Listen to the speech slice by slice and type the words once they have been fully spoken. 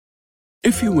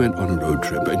If you went on a road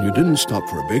trip and you didn't stop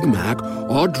for a Big Mac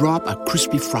or drop a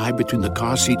crispy fry between the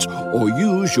car seats or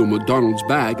use your McDonald's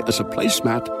bag as a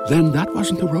placemat, then that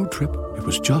wasn't a road trip. It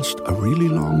was just a really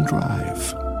long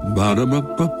drive.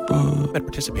 Ba-da-ba-ba-ba. At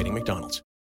participating McDonald's.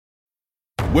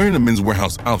 Wearing a Men's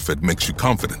Wearhouse outfit makes you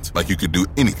confident, like you could do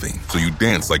anything, so you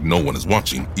dance like no one is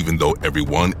watching, even though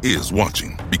everyone is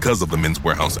watching. Because of the Men's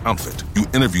Wearhouse outfit, you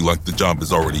interview like the job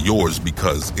is already yours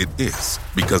because it is.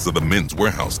 Because of the Men's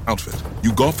Wearhouse outfit,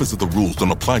 you golf as if the rules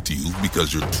don't apply to you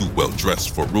because you're too well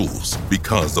dressed for rules.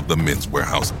 Because of the Men's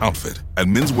Wearhouse outfit. At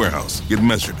Men's Wearhouse, get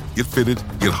measured, get fitted,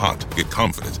 get hot, get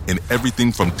confident in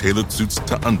everything from tailored suits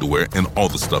to underwear and all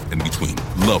the stuff in between.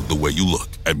 Love the way you look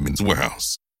at Men's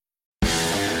Wearhouse.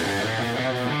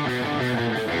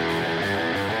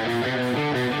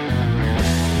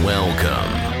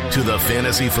 Welcome to the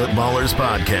Fantasy Footballers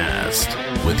Podcast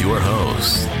with your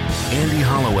hosts, Andy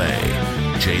Holloway,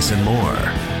 Jason Moore,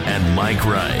 and Mike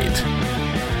Wright.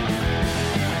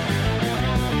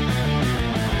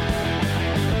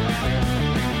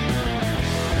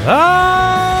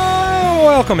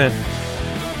 Welcome in.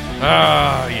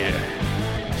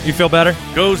 Yeah. You feel better?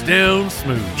 Goes down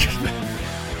smooth.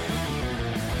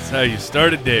 That's how you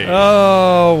start a day.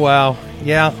 Oh, wow.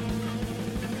 Yeah.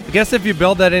 I guess if you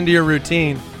build that into your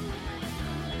routine,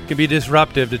 it can be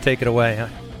disruptive to take it away. Huh?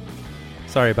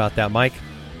 Sorry about that, Mike.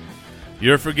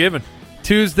 You're forgiven.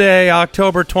 Tuesday,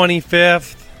 October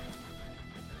 25th.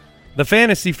 The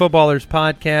Fantasy Footballers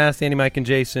Podcast. Andy, Mike, and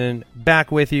Jason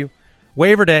back with you.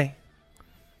 Waiver day.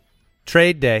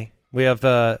 Trade day. We have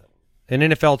an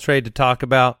NFL trade to talk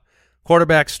about.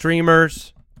 Quarterback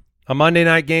streamers. A Monday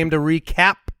night game to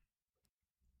recap.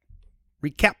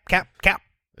 Cap.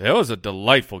 That was a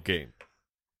delightful game.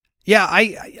 Yeah,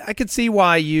 I could see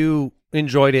why you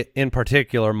enjoyed it in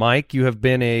particular, Mike. You have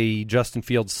been a Justin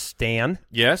Fields stan.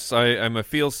 Yes, I'm a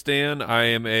Fields stan.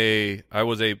 I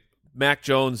was a Mac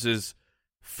Jones is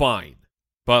fine,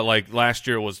 but like last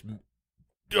year was,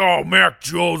 oh, Mac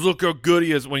Jones, look how good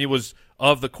he is when he was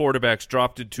of the quarterbacks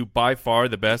dropped into by far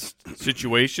the best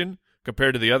situation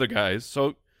compared to the other guys.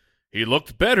 So he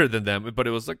looked better than them, but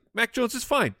it was like Mac Jones is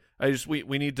fine.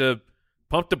 We need to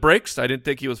pump the brakes. I didn't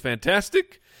think he was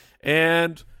fantastic.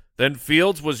 And then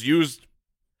Fields was used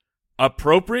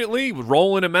appropriately,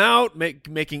 rolling him out,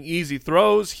 making easy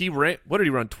throws. He ran, what did he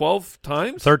run, 12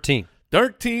 times?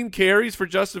 13 carries for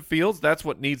Justin Fields. That's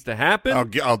what needs to happen.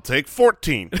 I'll take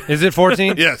 14. Is it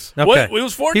 14? Yes. Okay. What? It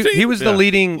was 14? He was the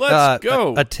leading Let's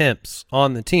go. attempts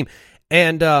on the team.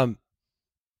 And,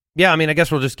 yeah, I mean, I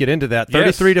guess we'll just get into that.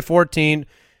 33 to 14.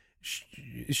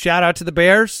 Shout out to the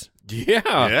Bears.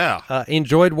 Yeah.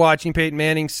 Enjoyed watching Peyton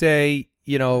Manning say,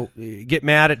 get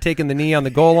mad at taking the knee on the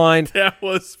goal line. That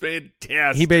was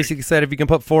fantastic. He basically said, if you can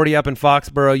put 40 up in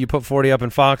Foxborough, you put 40 up in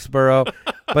Foxborough.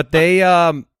 But they,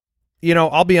 I'll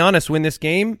be honest, when this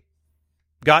game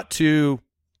got to,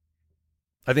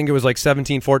 I think it was like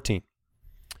 17-14,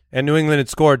 and New England had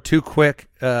scored two quick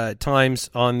times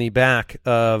on the back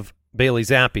of Bailey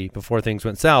Zappi before things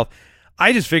went south,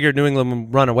 I just figured New England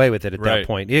would run away with it at that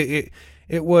point.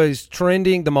 It was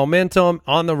trending, the momentum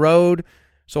on the road.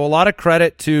 So a lot of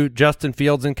credit to Justin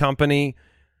Fields and company.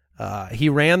 He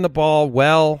ran the ball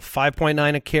well,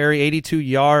 5.9 a carry, 82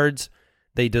 yards.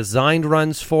 They designed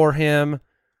runs for him,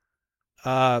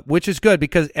 which is good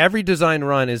because every design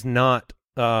run is not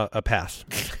a pass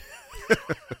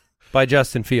by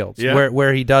Justin Fields,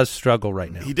 where he does struggle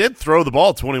right now. He did throw the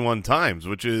ball 21 times,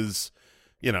 which is,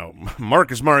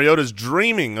 Marcus Mariota's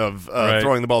dreaming of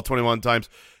throwing the ball 21 times.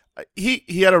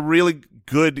 He had a really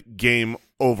good game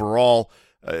overall.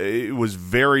 It was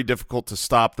very difficult to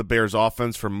stop the Bears'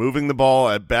 offense from moving the ball.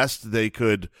 At best, they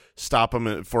could stop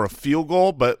them for a field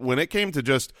goal. But when it came to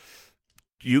just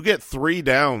you get 3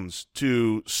 downs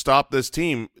to stop this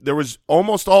team, there was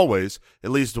almost always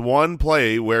at least one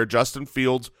play where Justin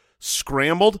Fields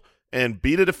scrambled and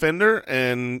beat a defender,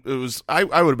 and it was I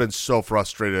would have been so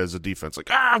frustrated as a defense.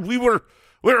 Like, we were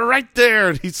right there,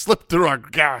 and he slipped through our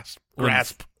grasp.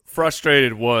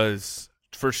 Frustrated was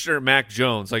for sure Mac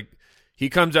Jones. Like, he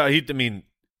comes out,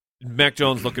 Mac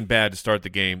Jones looking bad to start the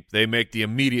game. They make the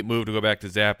immediate move to go back to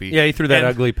Zappi. Yeah, he threw that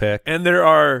ugly pick. And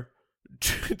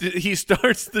he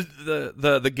starts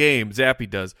the game, Zappi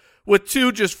does, with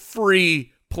 2 just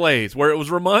free plays where it was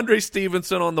Ramondre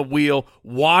Stevenson on the wheel,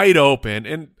 wide open,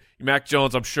 and Mac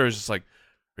Jones, I'm sure, is just like,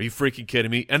 are you freaking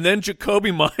kidding me? And then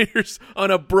Jacoby Myers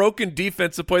on a broken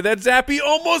defensive play that Zappi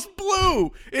almost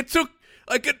blew. It took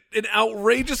like an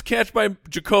outrageous catch by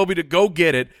Jacoby to go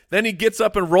get it. Then he gets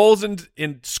up and rolls and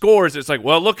scores. It's like,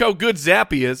 well, look how good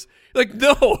Zappi is. Like,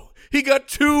 no, He got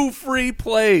 2 free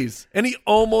plays, and he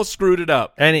almost screwed it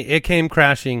up. And it came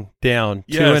crashing down.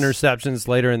 Yes. 2 interceptions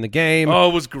later in the game. Oh,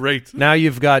 it was great. Now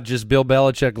you've got just Bill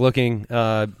Belichick looking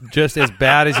just as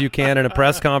bad as you can in a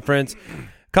press conference.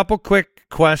 Couple quick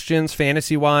questions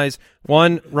fantasy-wise.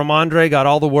 One, Ramondre got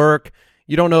all the work.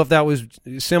 You don't know if that was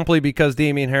simply because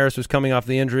Damian Harris was coming off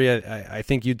the injury. I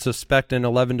think you'd suspect an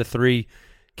 11-3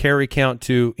 carry count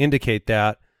to indicate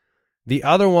that. The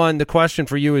other one, the question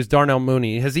for you is Darnell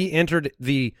Mooney. Has he entered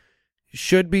the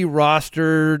should be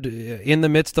rostered in the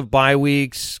midst of bye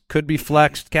weeks, could be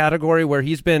flexed category where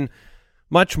he's been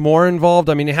much more involved?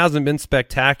 I mean, it hasn't been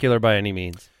spectacular by any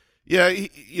means. Yeah,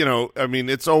 I mean,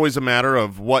 it's always a matter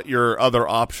of what your other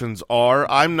options are.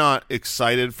 I'm not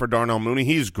excited for Darnell Mooney.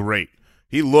 He's great.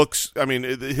 He looks, I mean,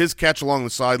 his catch along the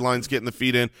sidelines, getting the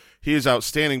feet in, he is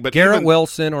outstanding. But Garrett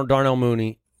Wilson or Darnell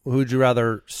Mooney, who'd you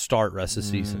rather start rest of the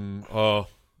season?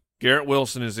 Garrett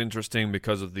Wilson is interesting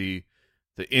because of the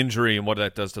injury and what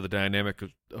that does to the dynamic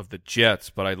of the Jets,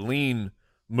 but I lean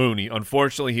Mooney.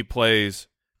 Unfortunately, he plays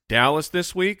Dallas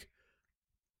this week,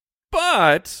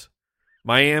 but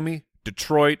Miami,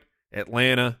 Detroit,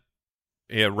 Atlanta,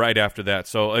 yeah, right after that.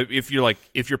 So if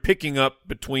you're picking up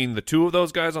between the two of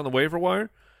those guys on the waiver wire,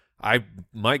 I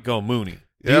might go Mooney.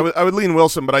 Yeah, I would lean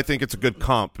Wilson, but I think it's a good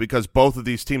comp because both of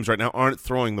these teams right now aren't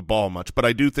throwing the ball much. But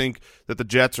I do think that the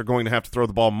Jets are going to have to throw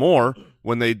the ball more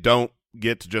when they don't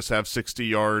get to just have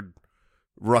 60-yard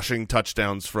rushing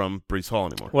touchdowns from Breece Hall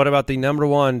anymore. What about the number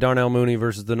 1 Darnell Mooney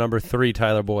versus the number 3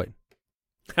 Tyler Boyd?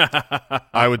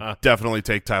 I would definitely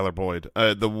take Tyler Boyd.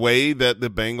 The way that the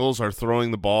Bengals are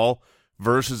throwing the ball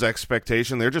versus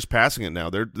expectation, they're just passing it now.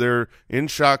 They're in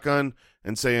shotgun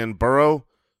and saying, Burrow,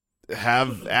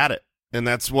 have at it. And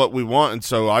that's what we want, and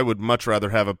so I would much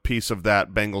rather have a piece of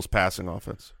that Bengals passing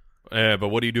offense. But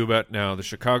what do you do about now the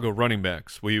Chicago running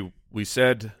backs? We were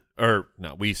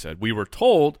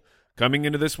told coming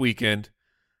into this weekend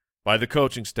by the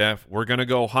coaching staff, we're going to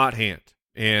go hot hand.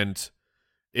 And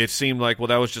it seemed like, well,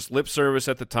 that was just lip service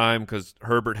at the time because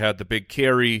Herbert had the big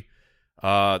carry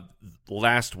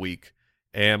last week,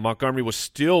 and Montgomery was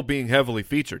still being heavily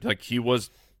featured. Like, he was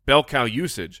bell cow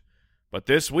usage. But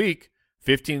this week,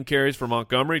 15 carries for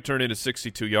Montgomery turned into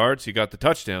 62 yards. He got the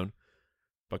touchdown.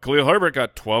 But Khalil Herbert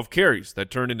got 12 carries that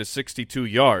turned into 62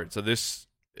 yards. So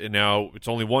now it's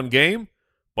only one game,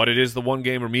 but it is the one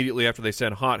game immediately after they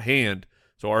said hot hand.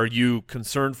 So are you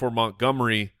concerned for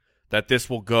Montgomery that this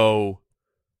will go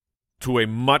to a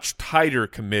much tighter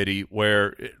committee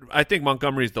where I think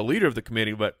Montgomery is the leader of the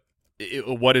committee, but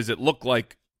what does it look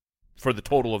like for the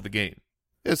total of the game?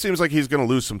 It seems like he's going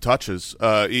to lose some touches.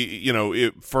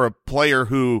 For a player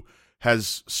who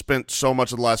has spent so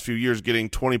much of the last few years getting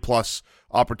 20-plus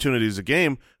opportunities a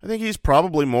game, I think he's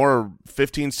probably more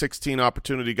 15, 16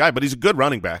 opportunity guy, but he's a good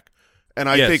running back. And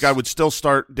I think I would still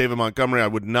start David Montgomery. I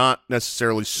would not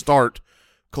necessarily start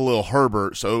Khalil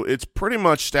Herbert. So it's pretty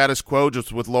much status quo,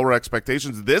 just with lower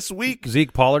expectations. This week,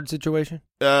 Zeke Pollard situation?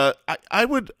 I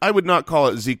would not call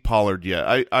it Zeke Pollard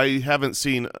yet. I haven't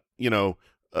seen,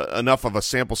 enough of a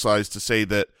sample size to say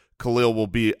that Khalil will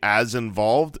be as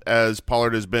involved as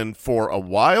Pollard has been for a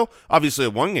while. Obviously, a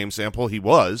one-game sample, he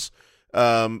was.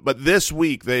 But this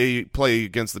week, they play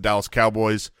against the Dallas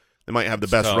Cowboys. They might have the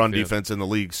best run defense in the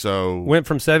league. So went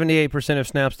from 78% of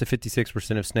snaps to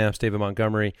 56% of snaps, David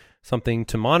Montgomery. Something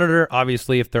to monitor.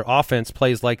 Obviously, if their offense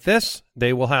plays like this,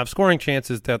 they will have scoring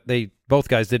chances that both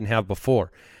guys didn't have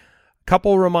before. A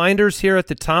couple reminders here at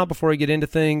the top before we get into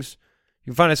things.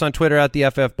 You can find us on Twitter at the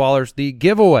FF Ballers. The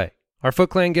giveaway, our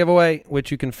Foot Clan giveaway, which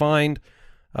you can find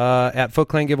at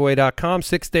footclangiveaway.com.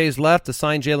 6 days left. A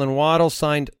signed Jalen Waddle,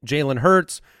 signed Jalen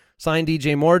Hurts, signed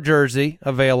DJ Moore jersey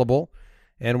available.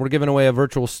 And we're giving away a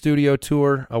virtual studio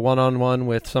tour, a one-on-one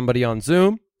with somebody on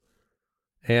Zoom.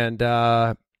 And,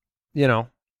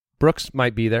 Brooks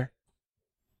might be there.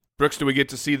 Brooks, do we get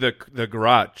to see the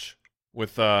garage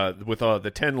with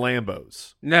the 10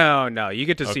 Lambos? No, you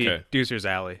get to see Deucer's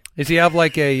Alley. Does he have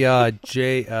like a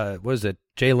Jay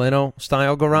Leno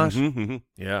style garage? Mm-hmm.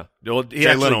 Yeah.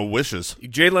 Jay Leno wishes.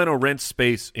 Jay Leno rents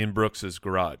space in Brooks's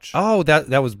garage. Oh,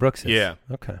 that was Brooks's. Yeah.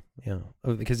 Okay. Yeah.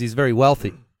 Because he's very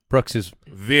wealthy. Brooks is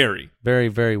very, very,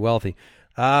 very wealthy.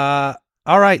 All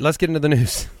right, let's get into the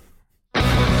news.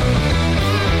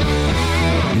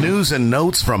 News and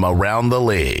notes from around the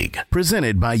league.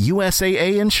 Presented by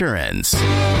USAA Insurance.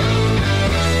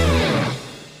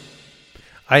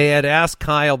 I had asked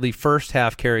Kyle the first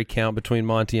half carry count between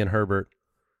Monty and Herbert.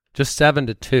 Just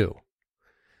 7-2.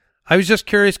 I was just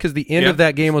curious because the end of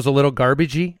that game was a little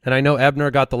garbagey, and I know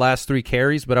Ebner got the last 3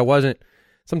 carries, but I wasn't.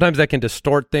 Sometimes that can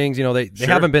distort things. They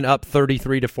haven't been up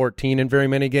 33-14 in very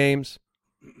many games.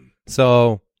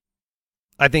 So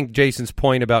I think Jason's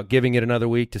point about giving it another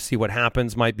week to see what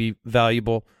happens might be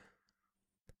valuable.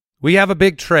 We have a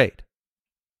big trade.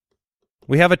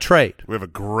 We have a trade. We have a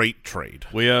great trade.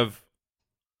 We have,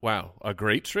 a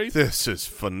great trade? This is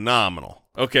phenomenal.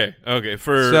 Okay.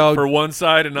 For one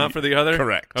side and not for the other?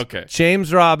 Correct. Okay.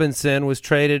 James Robinson was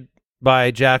traded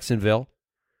by Jacksonville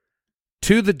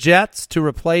to the Jets to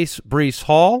replace Breece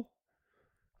Hall.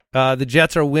 The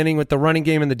Jets are winning with the running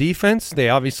game and the defense. They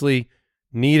obviously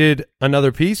needed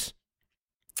another piece.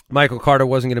 Michael Carter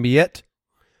wasn't going to be it.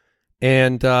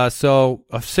 And so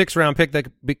a 6th-round pick that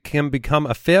can become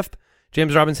a 5th.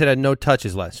 James Robinson had no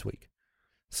touches last week.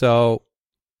 So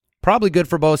probably good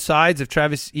for both sides if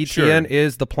Travis Etienne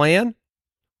is the plan,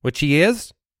 which he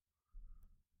is.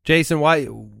 Jason,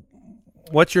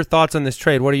 what's your thoughts on this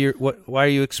trade? Why are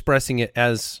you expressing it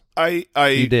as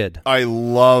you did? I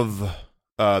love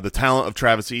the talent of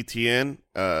Travis Etienne.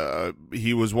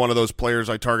 He was one of those players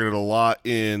I targeted a lot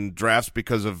in drafts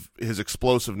because of his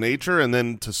explosive nature, and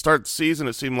then to start the season,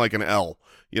 it seemed like an L.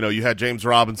 You had James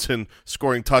Robinson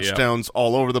scoring touchdowns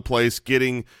all over the place,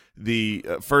 getting the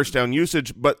first down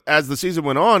usage, but as the season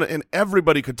went on, and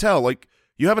everybody could tell, like,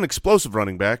 you have an explosive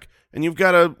running back, and you've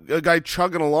got a guy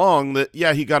chugging along that,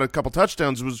 he got a couple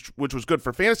touchdowns, which was good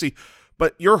for fantasy,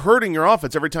 but you're hurting your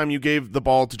offense every time you gave the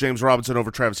ball to James Robinson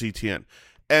over Travis Etienne.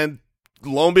 And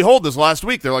lo and behold, this last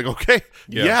week, they're like, okay,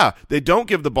 they don't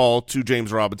give the ball to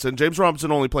James Robinson. James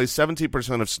Robinson only plays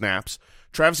 17% of snaps.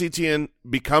 Travis Etienne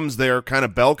becomes their kind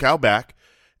of bell cow back,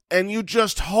 and you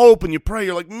just hope and you pray.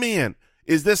 You're like, man,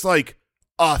 is this like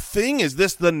a thing? Is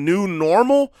this the new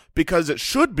normal? Because it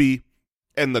should be.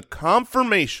 And the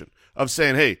confirmation of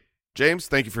saying, hey, James,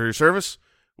 thank you for your service.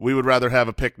 We would rather have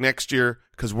a pick next year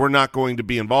because we're not going to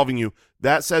be involving you.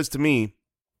 That says to me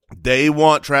they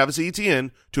want Travis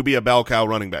Etienne to be a bell cow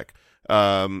running back.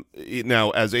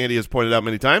 Now, as Andy has pointed out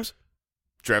many times,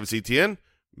 Travis Etienne,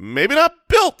 maybe not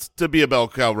built to be a bell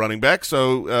cow running back.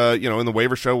 So, in the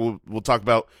waiver show, we'll talk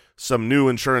about some new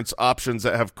insurance options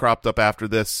that have cropped up after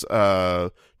this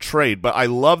trade. But I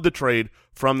love the trade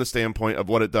from the standpoint of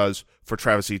what it does for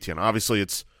Travis Etienne. Obviously,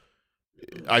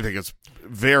 I think it's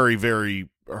very, very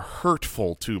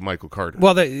hurtful to Michael Carter.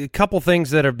 Well, a couple things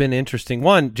that have been interesting.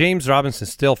 One, James Robinson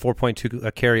still 4.2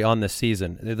 a carry on this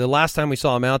season. The last time we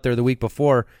saw him out there the week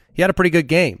before, he had a pretty good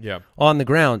game on the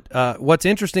ground. What's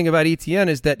interesting about Etienne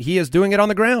is that he is doing it on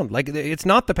the ground. Like, it's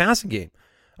not the passing game.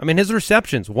 I mean, his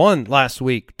receptions, 1 last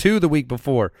week, 2 the week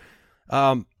before.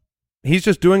 He's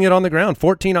just doing it on the ground.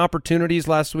 14 opportunities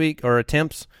last week, or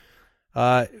attempts.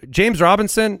 James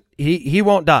Robinson, he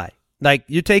won't die. Like,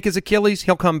 you take his Achilles,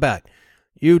 he'll come back.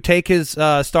 You take his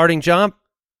starting jump,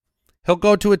 he'll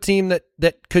go to a team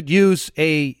that could use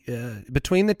a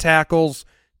between the tackles,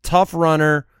 tough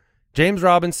runner. James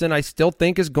Robinson, I still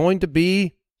think, is going to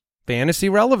be fantasy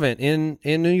relevant in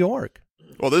New York.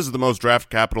 Well, this is the most draft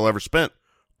capital ever spent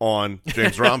on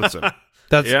James Robinson.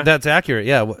 That's accurate.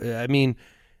 Yeah, I mean,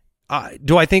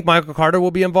 do I think Michael Carter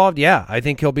will be involved? Yeah, I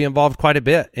think he'll be involved quite a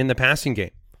bit in the passing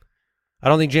game. I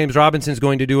don't think James Robinson's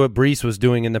going to do what Breece was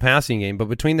doing in the passing game, but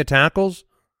between the tackles,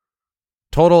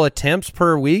 total attempts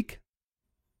per week,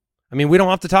 I mean, we don't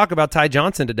have to talk about Ty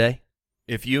Johnson today.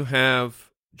 If you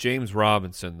have James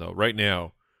Robinson, though, right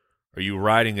now, are you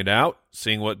riding it out,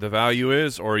 seeing what the value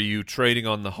is, or are you trading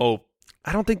on the hope?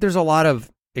 I don't think there's a lot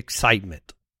of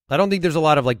excitement. I don't think there's a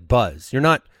lot of, like, buzz. You're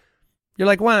like,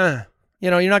 well,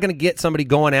 you're not going to get somebody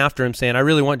going after him saying, I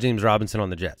really want James Robinson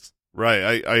on the Jets.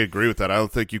 Right, I agree with that. I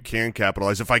don't think you can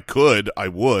capitalize. If I could, I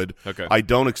would. Okay. I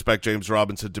don't expect James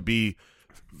Robinson to be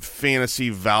fantasy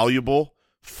valuable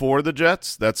for the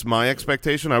Jets. That's my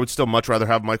expectation. I would still much rather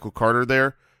have Michael Carter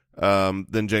there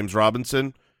than James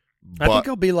Robinson. I think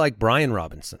he'll be like Brian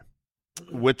Robinson.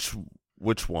 Which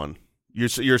one?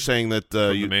 You're saying that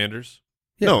the Commanders?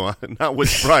 Yeah. No, not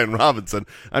which Brian Robinson.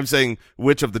 I'm saying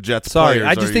which of the Jets players. Sorry,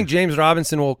 I just think James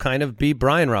Robinson will kind of be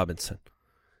Brian Robinson.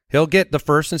 He'll get the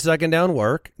first and second down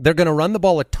work. They're going to run the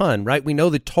ball a ton, right? We know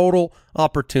the total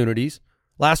opportunities.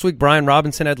 Last week, Brian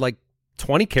Robinson had like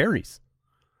 20 carries.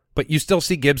 But you still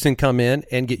see Gibson come in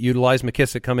and get utilized,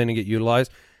 McKissick come in and get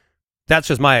utilized. That's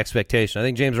just my expectation. I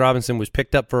think James Robinson was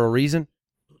picked up for a reason.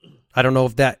 I don't know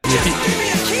if that...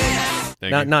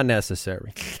 Not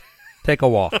necessary. Take a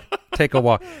walk. Take a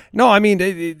walk. No, I mean,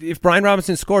 if Brian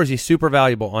Robinson scores, he's super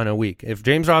valuable on a week. If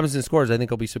James Robinson scores, I think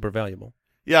he'll be super valuable.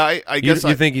 Yeah, I guess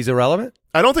you think he's irrelevant?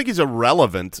 I don't think he's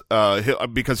irrelevant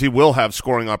because he will have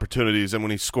scoring opportunities, and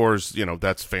when he scores,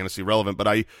 that's fantasy relevant.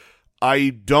 But I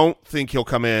don't think he'll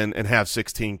come in and have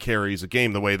 16 carries a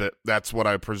game the way that's what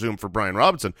I presume for Brian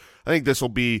Robinson. I think this will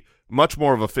be much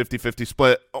more of a 50-50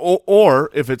 split.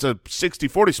 Or if it's a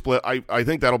 60-40 split, I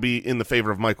think that'll be in the favor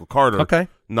of Michael Carter,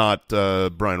 not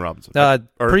Brian Robinson.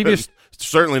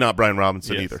 Certainly not Brian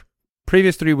Robinson either.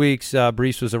 Previous 3 weeks,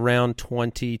 Brees was around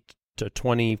 20 to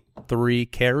 23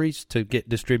 carries to get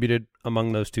distributed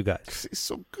among those two guys. He's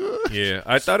so good. Yeah,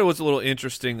 I thought it was a little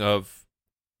interesting of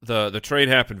the trade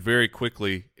happened very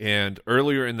quickly, and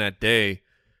earlier in that day,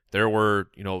 there were,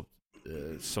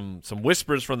 some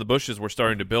whispers from the bushes were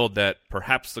starting to build that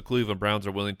perhaps the Cleveland Browns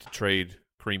are willing to trade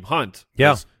Kareem Hunt.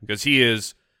 Yeah. Because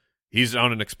he's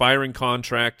on an expiring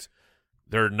contract.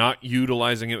 They're not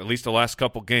utilizing him, at least the last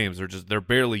couple games. They're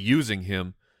barely using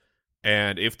him.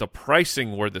 And if the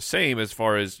pricing were the same as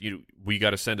far as we got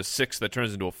to send a 6th that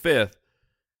turns into a 5th,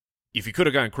 if you could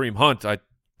have gotten Kareem Hunt,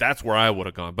 that's where I would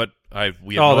have gone. But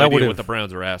we have no idea what the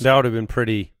Browns are asking. That would have been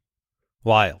pretty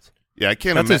wild. Yeah, I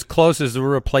can't. That's as close as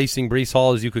replacing Brees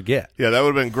Hall as you could get. Yeah, that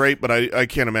would have been great, but I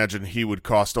can't imagine he would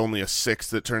cost only a 6th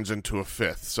that turns into a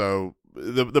 5th. So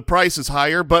the price is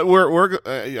higher, but we're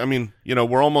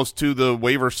almost to the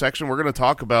waiver section. We're going to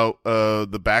talk about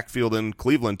the backfield in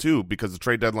Cleveland too, because the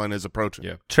trade deadline is approaching.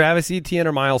 Yeah. Travis Etienne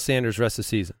or Miles Sanders rest of the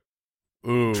season?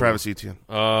 Ooh. Travis Etienne.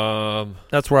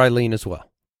 That's where I lean as well.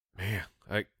 Man,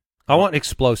 I want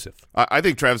explosive. I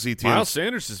think Travis Etienne. Miles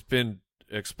Sanders has been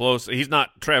explosive. He's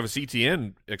not Travis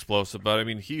Etienne explosive, but I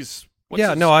mean he's.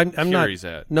 I'm not.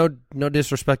 At? No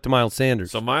disrespect to Miles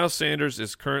Sanders. So Miles Sanders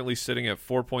is currently sitting at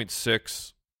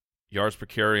 4.6 yards per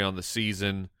carry on the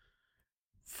season.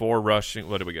 4 rushing.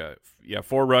 What do we got? Yeah,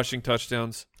 4 rushing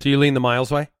touchdowns. Do you lean the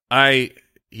Miles way? I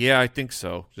think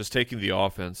so. Just taking the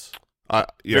offense.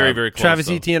 Very, very close. Travis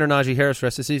though. Etienne or Najee Harris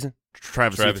rest of the season?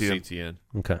 Travis Etienne.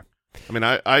 Okay. I mean,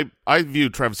 I view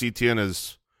Travis Etienne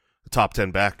as a top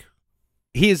 10 back.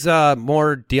 He's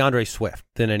more DeAndre Swift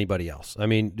than anybody else. I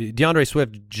mean, DeAndre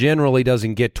Swift generally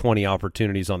doesn't get 20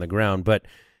 opportunities on the ground, but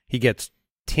he gets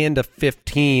 10 to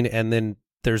 15, and then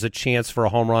there's a chance for a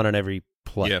home run on every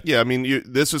play. Yeah, I mean,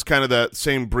 this is kind of that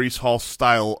same Brees Hall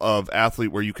style of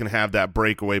athlete where you can have that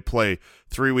breakaway play.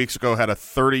 3 weeks ago had a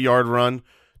 30-yard run.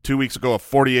 2 weeks ago a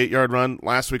 48-yard run.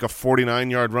 Last week a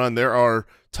 49-yard run. There are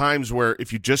times where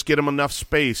if you just get him enough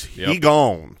space, he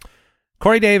gone.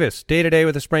 Corey Davis, day-to-day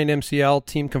with a sprained MCL.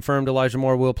 Team confirmed Elijah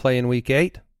Moore will play in Week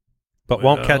 8, but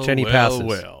won't catch any passes.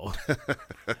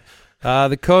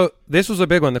 This was a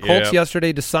big one. The Colts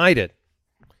yesterday decided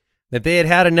that they had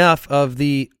had enough of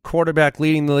the quarterback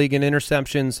leading the league in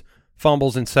interceptions,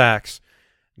 fumbles, and sacks.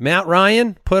 Matt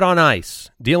Ryan put on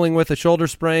ice, dealing with a shoulder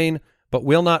sprain, but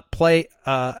will not play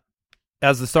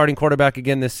as the starting quarterback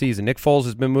again this season. Nick Foles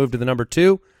has been moved to the number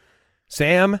 2.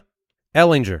 Sam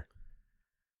Ehlinger.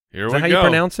 Here Is we that go. how you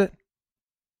pronounce it?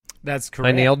 That's correct.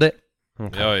 I nailed it?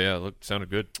 Okay. Oh, yeah. Sounded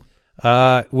good.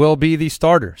 Will be the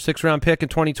starter. 6th-round pick in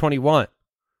 2021.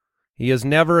 He has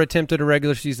never attempted a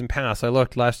regular season pass. I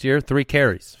looked last year, 3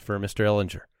 carries for Mr.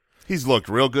 Ehlinger. He's looked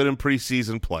real good in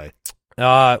preseason play.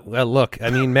 Well, look, I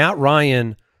mean, Matt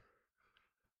Ryan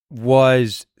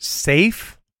was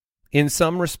safe in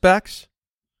some respects.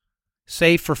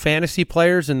 Safe for fantasy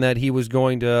players in that he was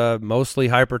going to mostly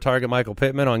hyper-target Michael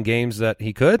Pittman on games that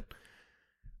he could.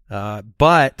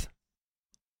 But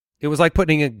it was like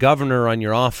putting a governor on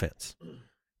your offense.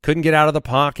 Couldn't get out of the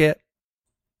pocket.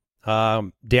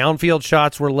 Downfield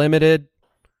shots were limited.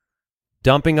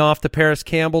 Dumping off to Paris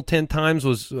Campbell 10 times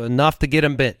was enough to get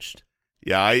him benched.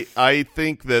 Yeah, I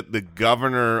think that the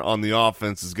governor on the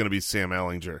offense is going to be Sam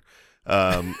Ehlinger.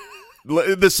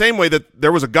 The same way that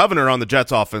there was a governor on the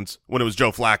Jets offense when it was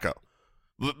Joe Flacco.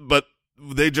 But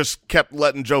they just kept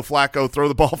letting Joe Flacco throw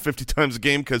the ball 50 times a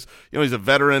game because, he's a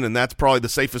veteran, and that's probably the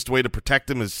safest way to protect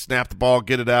him is snap the ball,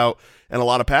 get it out, and a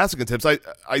lot of passing attempts.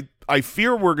 I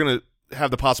fear we're going to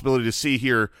have the possibility to see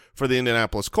here for the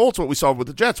Indianapolis Colts what we saw with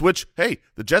the Jets, which, hey,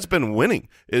 the Jets been winning.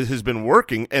 It has been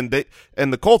working, and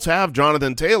the Colts have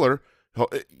Jonathan Taylor,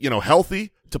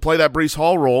 healthy to play that Brees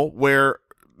Hall role where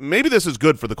maybe this is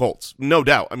good for the Colts, no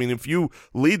doubt. I mean, if you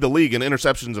lead the league in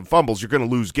interceptions and fumbles, you're going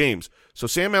to lose games. So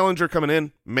Sam Ehlinger coming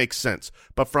in makes sense.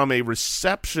 But from a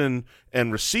reception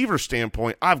and receiver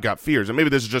standpoint, I've got fears. And maybe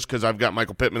this is just because I've got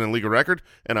Michael Pittman in league of record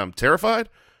and I'm terrified.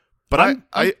 But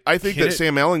I think that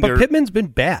Sam Ehlinger – But Pittman's been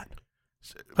bad.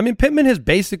 I mean, Pittman has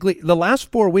basically – the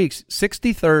last 4 weeks,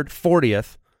 63rd,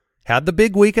 40th, had the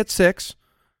big week at 6,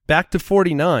 back to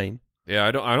 49. Yeah,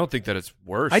 I don't think that it's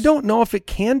worse. I don't know if it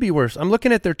can be worse. I'm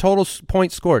looking at their total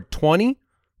points scored. 20,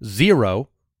 0,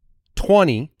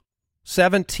 20,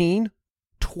 17,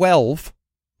 12.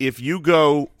 If you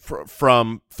go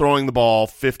from throwing the ball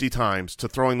 50 times to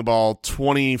throwing the ball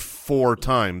 24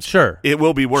 times, sure, it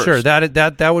will be worse. Sure,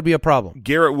 that would be a problem.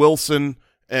 Garrett Wilson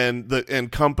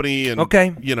and company and Okay.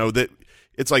 that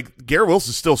it's like Garrett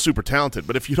Wilson's still super talented,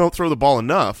 but if you don't throw the ball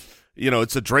enough,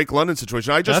 it's a Drake London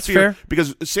situation. I just That's fear fair.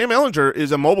 because Sam Ehlinger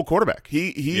is a mobile quarterback.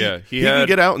 He can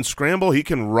get out and scramble. He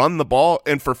can run the ball,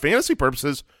 and for fantasy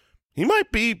purposes, he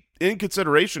might be in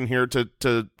consideration here to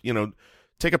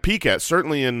take a peek at,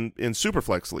 certainly in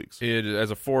Superflex leagues. As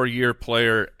a 4-year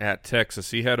player at Texas,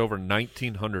 he had over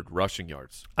 1,900 rushing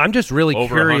yards. I'm just really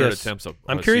over 100 curious. attempts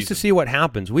I'm curious to see what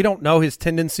happens. We don't know his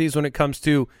tendencies when it comes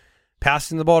to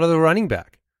passing the ball to the running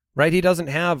back, right? He doesn't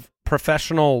have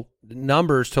professional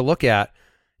numbers to look at.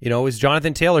 Is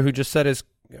Jonathan Taylor, who just set his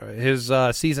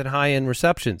season high in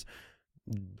receptions,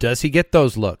 does he get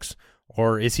those looks?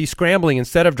 Or is he scrambling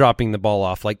instead of dropping the ball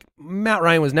off? Like Matt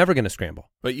Ryan was never going to scramble.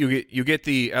 But you get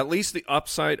at least the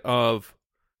upside of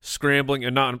scrambling,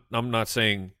 and I'm not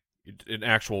saying an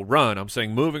actual run. I'm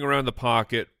saying moving around the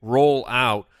pocket, roll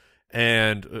out,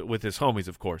 and with his homies,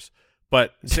 of course.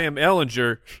 But Sam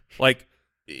Ehlinger, like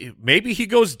maybe he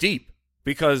goes deep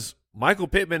because Michael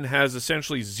Pittman has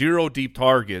essentially 0 deep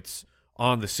targets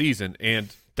on the season,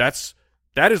 and that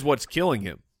is what's killing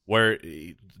him. Where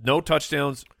no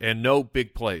touchdowns and no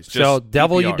big plays. So,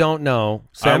 devil PPR. you don't know,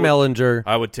 Sam Ehlinger.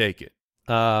 I would take it.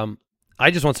 I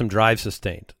just want some drive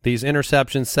sustained. These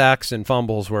interceptions, sacks, and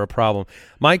fumbles were a problem.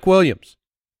 Mike Williams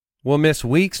will miss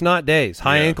weeks, not days.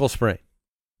 High ankle sprain.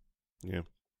 Yeah.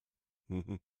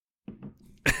 Mm-hmm.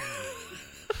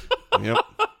 Yep.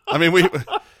 I mean,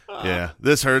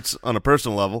 this hurts on a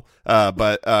personal level.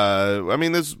 But I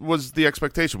mean, this was the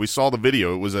expectation. We saw the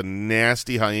video. It was a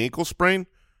nasty high ankle sprain.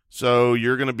 So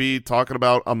you're going to be talking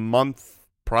about a month,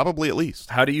 probably at least.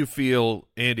 How do you feel,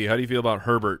 Andy? How do you feel about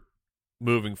Herbert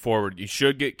moving forward? You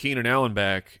should get Keenan Allen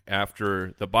back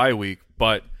after the bye week,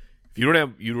 but if you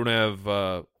don't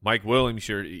have Mike Williams,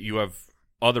 you have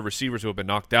other receivers who have been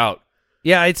knocked out.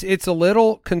 Yeah, it's a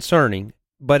little concerning,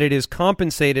 but it is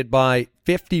compensated by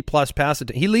 50-plus pass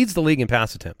attempts. He leads the league in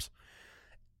pass attempts,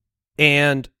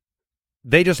 and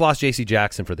they just lost J.C.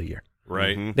 Jackson for the year.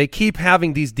 Right. Mm-hmm. They keep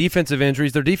having these defensive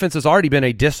injuries. Their defense has already been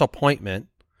a disappointment.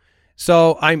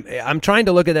 So I'm trying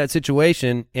to look at that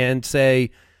situation and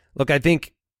say, look, I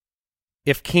think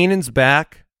if Keenan's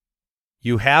back,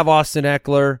 you have Austin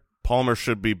Eckler. Palmer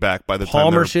should be back by the time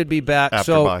Palmer should be back. After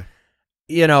So, bye.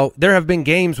 There have been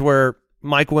games where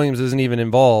Mike Williams isn't even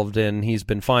involved and he's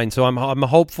been fine. So I'm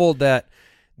hopeful that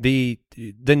the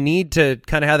need to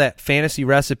kind of have that fantasy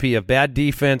recipe of bad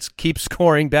defense, keep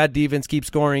scoring, bad defense, keep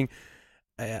scoring.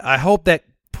 I hope that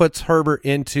puts Herbert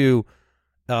into,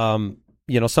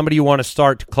 somebody you want to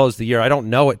start to close the year. I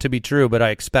don't know it to be true, but I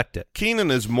expect it.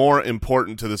 Keenan is more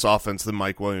important to this offense than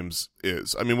Mike Williams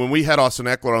is. I mean, when we had Austin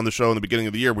Eckler on the show in the beginning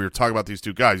of the year, we were talking about these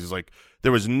two guys. He's like,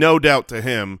 there was no doubt to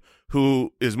him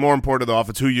who is more important to the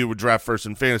offense, who you would draft first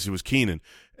in fantasy was Keenan.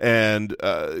 And,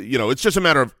 it's just a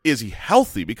matter of, is he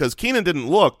healthy? Because Keenan didn't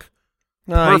look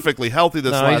perfectly healthy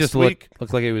this last he just week.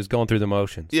 Looked like he was going through the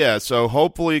motions. Yeah, so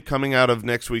hopefully coming out of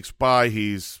next week's bye,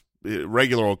 he's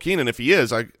regular old Keenan. If he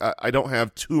is, I don't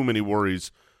have too many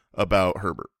worries about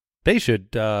Herbert. They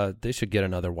should get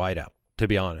another wideout, to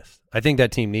be honest. I think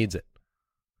that team needs it.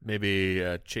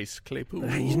 Maybe Chase Claypool.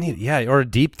 You need, or a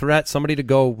deep threat, somebody to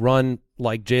go run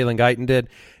like Jalen Guyton did.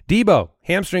 Debo,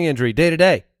 hamstring injury, day to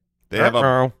day. They have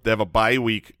a bye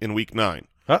week in week 9.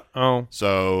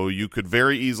 So you could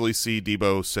very easily see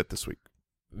Debo sit this week.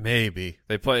 Maybe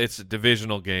they play. It's a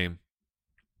divisional game.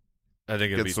 I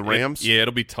think against the Rams.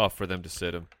 It'll be tough for them to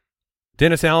sit him.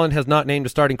 Dennis Allen has not named a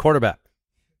starting quarterback.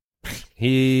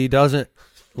 He doesn't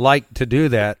like to do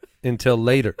that until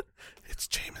later. It's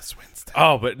Jameis Winston.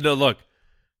 Oh, but no, look.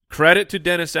 Credit to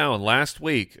Dennis Allen last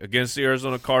week against the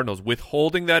Arizona Cardinals,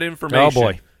 withholding that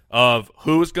information of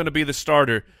who was going to be the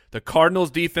starter. The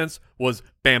Cardinals' defense was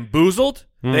bamboozled.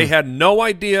 They had no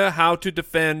idea how to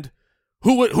defend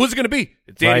who's it going to be.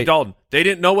 Danny Dalton. They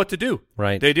didn't know what to do.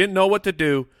 Right. They didn't know what to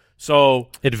do. So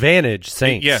advantage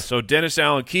Saints. Yeah. So Dennis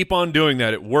Allen, keep on doing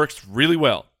that. It works really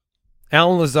well.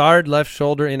 Allen Lazard left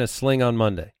shoulder in a sling on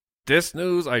Monday. This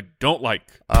news I don't like.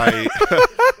 I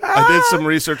did some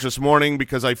research this morning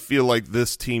because I feel like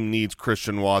this team needs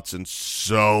Christian Watson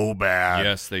so bad.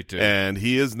 Yes, they do. And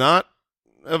he is not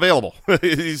available.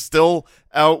 He's still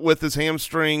out with his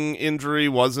hamstring injury,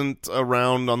 wasn't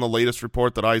around on the latest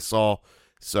report that I saw.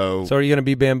 So are you going to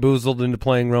be bamboozled into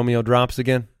playing Romeo Drops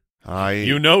again?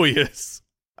 You know he is.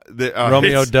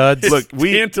 Romeo Duds. Look,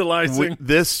 tantalizing.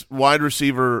 This wide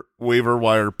receiver waiver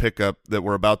wire pickup that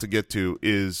we're about to get to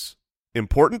is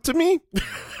important to me,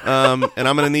 and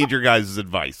I'm going to need your guys'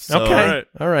 advice. So okay.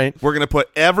 All right. We're going to put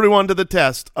everyone to the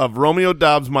test of Romeo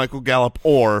Doubs, Michael Gallup,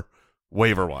 or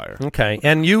waiver wire. Okay.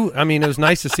 And you, I mean, it was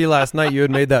nice to see last night you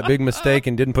had made that big mistake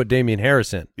and didn't put Damian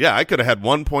Harris in. Yeah, I could have had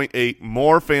 1.8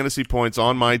 more fantasy points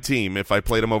on my team if I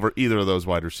played him over either of those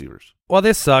wide receivers. Well,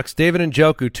 this sucks. David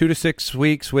Njoku, 2 to 6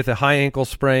 weeks with a high ankle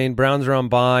sprain. Browns are on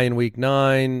bye in week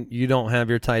 9. You don't have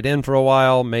your tight end for a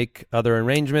while. Make other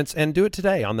arrangements and do it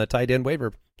today on the tight end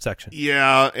waiver section.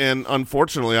 Yeah, and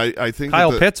unfortunately, I think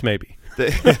Kyle Pitts maybe.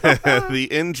 The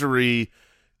injury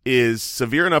is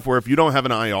severe enough where if you don't have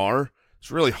an IR,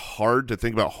 it's really hard to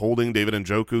think about holding David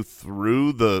Njoku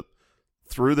through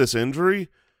this injury.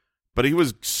 But he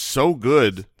was so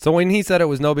good. So when he said it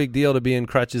was no big deal to be in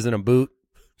crutches and a boot.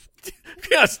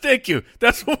 Yes, thank you.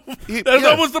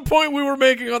 That was the point we were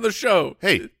making on the show.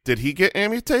 Hey, did he get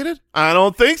amputated? I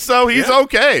don't think so. He's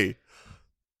okay.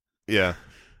 Yeah.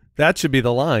 That should be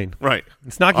the line. Right.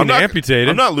 It's not getting amputated.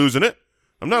 I'm not losing it.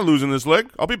 I'm not losing this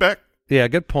leg. I'll be back. Yeah,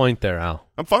 good point there, Al.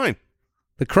 I'm fine.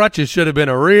 The crutches should have been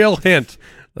a real hint.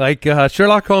 Like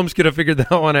Sherlock Holmes could have figured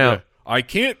that one out. Yeah. I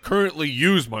can't currently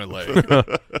use my leg.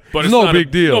 But it's no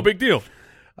big deal. No big deal.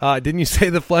 Didn't you say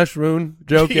the flesh wound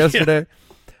joke yesterday?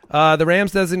 The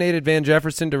Rams designated Van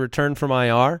Jefferson to return from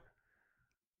IR.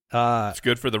 It's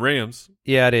good for the Rams.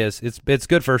 Yeah, it is. It's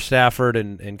good for Stafford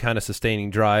and kind of sustaining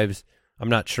drives. I'm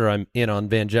not sure I'm in on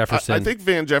Van Jefferson. I think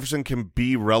Van Jefferson can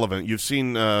be relevant. You've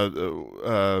seen Ben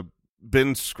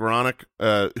Skowronek,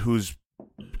 who's,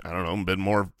 I don't know, been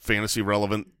more fantasy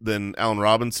relevant than Allen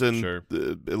Robinson, sure.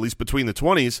 At least between the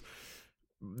 20s.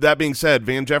 That being said,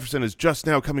 Van Jefferson is just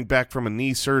now coming back from a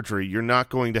knee surgery. You're not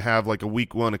going to have like a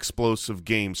week 1 explosive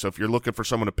game. So if you're looking for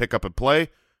someone to pick up and play,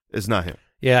 it's not him.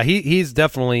 Yeah, he's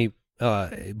definitely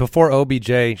before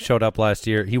OBJ showed up last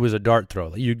year, he was a dart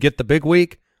throw. You'd get the big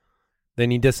week,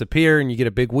 then you disappear, and you get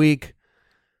a big week.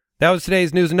 That was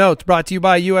today's news and notes, brought to you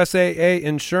by USAA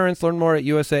Insurance. Learn more at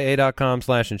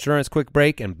USAA.com/insurance. Quick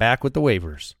break, and back with the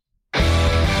waivers.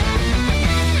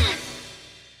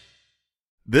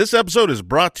 This episode is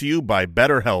brought to you by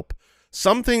BetterHelp.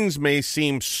 Some things may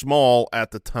seem small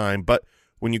at the time, but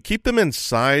when you keep them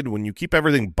inside, when you keep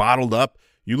everything bottled up,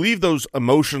 you leave those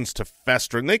emotions to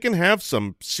fester, and they can have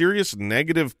some serious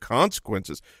negative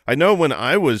consequences. I know when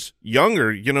I was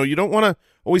younger, you don't want to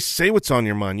always say what's on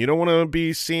your mind. You don't want to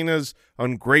be seen as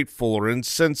ungrateful or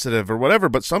insensitive or whatever,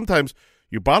 but sometimes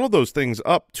you bottle those things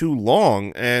up too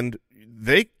long, and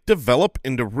they develop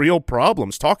into real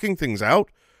problems. Talking things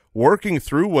out, working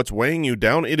through what's weighing you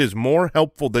down, it is more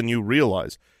helpful than you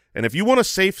realize. And if you want a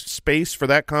safe space for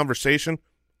that conversation,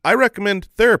 I recommend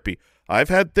therapy. I've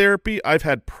had therapy. I've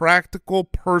had practical,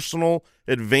 personal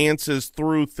advances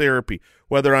through therapy,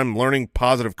 whether I'm learning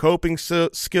positive coping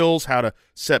skills, how to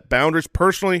set boundaries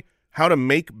personally, how to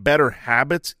make better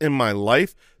habits in my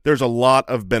life. There's a lot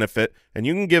of benefit, and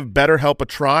you can give BetterHelp a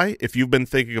try if you've been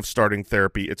thinking of starting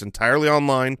therapy. It's entirely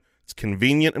online. It's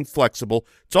convenient and flexible.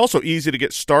 It's also easy to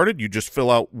get started. You just fill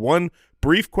out one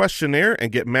brief questionnaire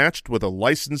and get matched with a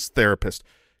licensed therapist.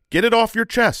 Get it off your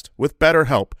chest with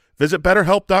BetterHelp. Visit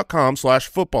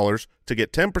BetterHelp.com/footballers to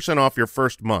get 10% off your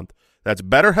first month. That's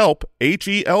BetterHelp,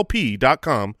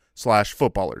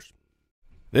 HELP.com/footballers.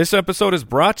 This episode is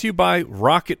brought to you by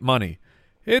Rocket Money.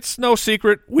 It's no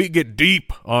secret we get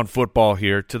deep on football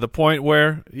here to the point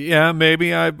where,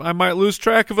 maybe I might lose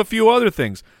track of a few other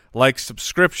things, like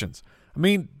subscriptions. I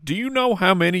mean, do you know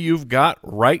how many you've got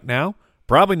right now?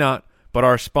 Probably not, but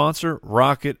our sponsor,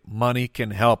 Rocket Money, can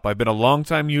help. I've been a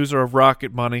longtime user of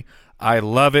Rocket Money. I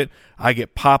love it. I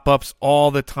get pop-ups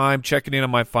all the time checking in on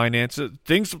my finances.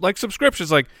 Things like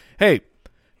subscriptions, like, hey,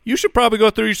 you should probably go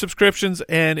through your subscriptions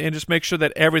and just make sure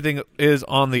that everything is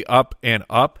on the up and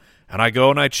up. And I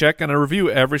go and I check and I review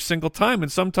every single time.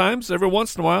 And sometimes, every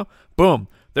once in a while, boom,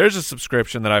 there's a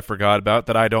subscription that I forgot about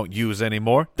that I don't use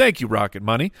anymore. Thank you, Rocket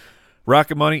Money.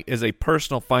 Rocket Money is a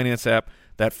personal finance app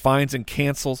that finds and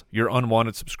cancels your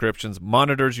unwanted subscriptions,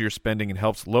 monitors your spending, and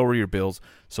helps lower your bills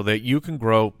so that you can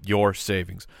grow your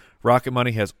savings. Rocket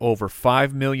Money has over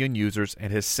 5 million users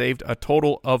and has saved a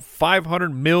total of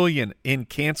 $500 million in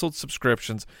canceled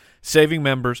subscriptions, saving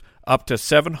members up to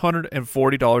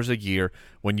 $740 a year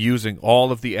when using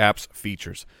all of the app's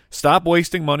features. Stop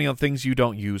wasting money on things you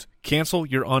don't use. Cancel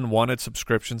your unwanted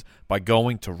subscriptions by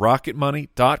going to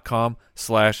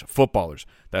rocketmoney.com/footballers.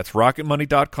 That's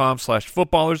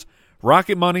rocketmoney.com/footballers,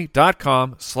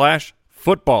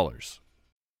 rocketmoney.com/footballers.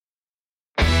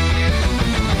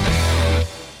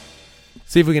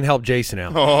 See if we can help Jason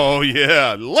out. Oh,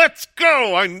 yeah. Let's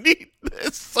go. I need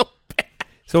this so bad.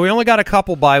 So we only got a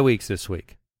couple bye weeks this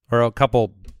week, or a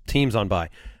couple teams on bye,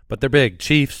 but they're big.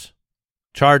 Chiefs,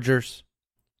 Chargers.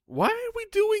 Why are we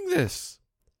doing this?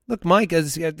 Look, Mike,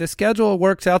 as the schedule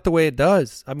works out the way it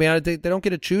does. I mean, they don't get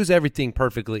to choose everything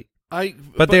perfectly.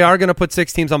 But they are going to put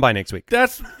 6 teams on bye next week.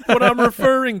 That's what I'm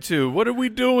referring to. What are we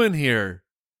doing here?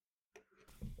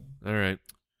 All right.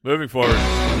 Moving forward.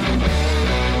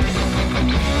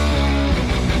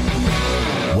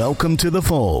 Welcome to The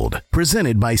Fold,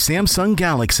 presented by Samsung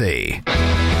Galaxy.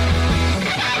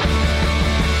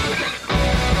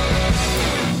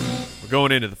 We're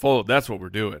going into The Fold. That's what we're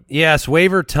doing. Yes,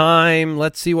 waiver time.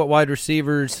 Let's see what wide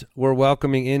receivers we're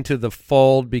welcoming into the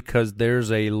fold because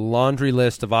there's a laundry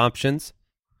list of options,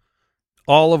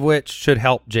 all of which should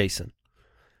help Jason.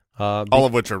 All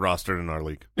of which are rostered in our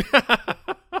league.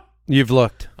 You've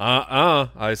looked.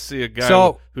 I see a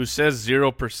guy who says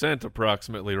 0%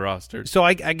 approximately rostered. So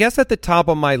I guess at the top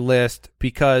of my list,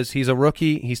 because he's a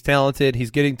rookie, he's talented,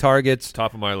 he's getting targets.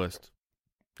 Top of my list.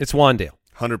 It's Wandale.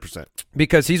 100%.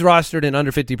 Because he's rostered in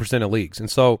under 50% of leagues. And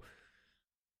so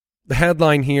the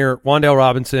headline here, Wandale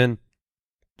Robinson,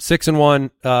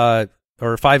 6-1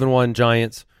 or 5-1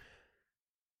 Giants,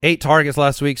 8 targets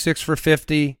last week, 6 for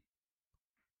 50.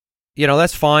 You know,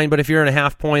 that's fine, but if you're in a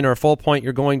half point or a full point,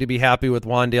 you're going to be happy with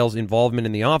Wandale's involvement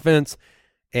in the offense,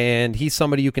 and he's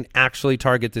somebody you can actually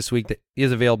target this week that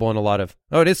is available in a lot of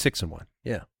 – it is 6-1.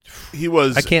 Yeah. He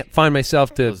was – I can't find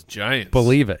myself to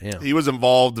believe it. Yeah. He was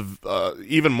involved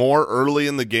even more early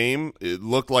in the game. It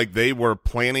looked like they were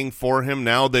planning for him.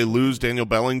 Now they lose Daniel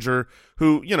Bellinger,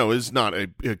 who, you know, is not a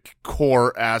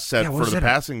core asset for the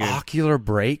passing game. Ocular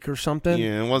break or something?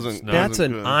 Yeah, it wasn't. That's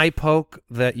wasn't an good. eye poke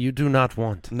that you do not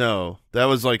want. No, that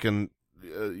was like an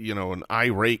eye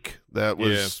rake that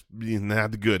was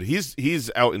not good.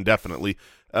 He's out indefinitely.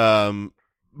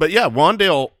 But yeah,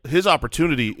 Wandale, his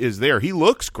opportunity is there. He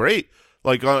looks great.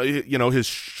 Like his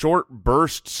short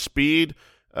burst speed.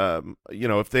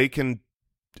 If they can,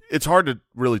 it's hard to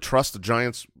really trust the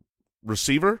Giants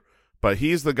receiver. But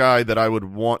he's the guy that I would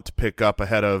want to pick up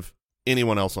ahead of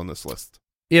anyone else on this list.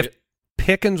 If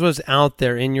Pickens was out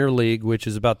there in your league, which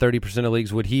is about 30% of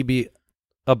leagues, would he be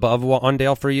above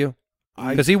Wandale for you?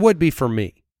 Because he would be for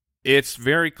me. It's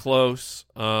very close.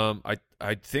 I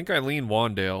think I lean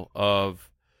Wandale of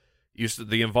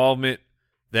the involvement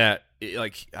that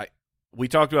we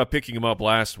talked about picking him up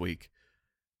last week.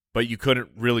 But you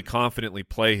couldn't really confidently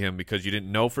play him because you didn't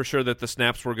know for sure that the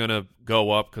snaps were going to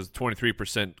go up because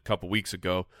 23% a couple weeks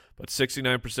ago. But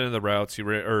 69% of the routes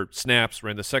snaps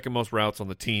ran the second most routes on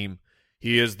the team.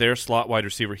 He is their slot wide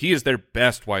receiver. He is their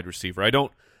best wide receiver. I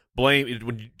don't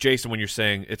blame Jason when you're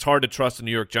saying it's hard to trust the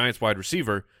New York Giants wide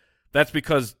receiver. That's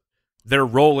because they're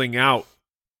rolling out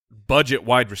budget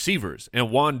wide receivers, and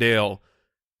Wandale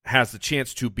has the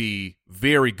chance to be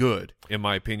very good, in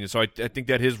my opinion. So I think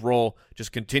that his role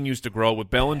just continues to grow. With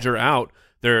Bellinger out,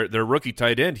 their rookie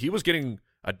tight end, he was getting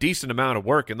a decent amount of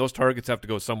work, and those targets have to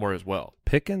go somewhere as well.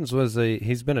 Pickens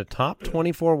he's been a top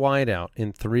 24 wideout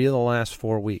in 3 of the last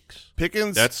 4 weeks.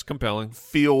 Pickens, that's compelling.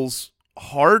 Feels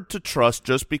hard to trust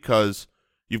just because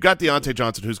you've got Deontay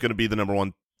Johnson, who's going to be the number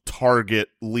 1 target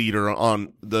leader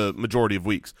on the majority of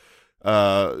weeks.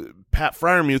 Pat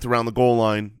Freiermuth around the goal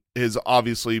line has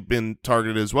obviously been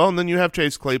targeted as well. And then you have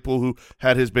Chase Claypool, who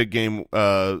had his big game,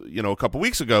 a couple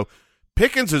weeks ago.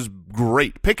 Pickens is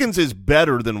great. Pickens is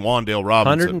better than Wandale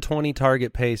Robinson. 120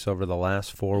 target pace over the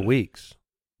last 4 weeks.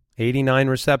 89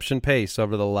 reception pace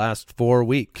over the last 4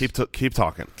 weeks. Keep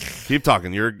talking. Keep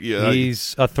talking.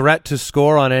 He's a threat to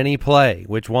score on any play,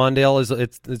 which Wandale is.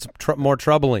 It's more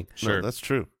troubling. Sure, no, that's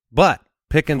true. But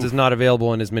Pickens is not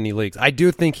available in as many leagues. I do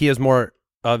think he is more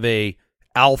of a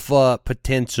alpha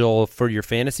potential for your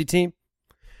fantasy team.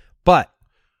 But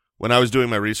when I was doing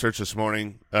my research this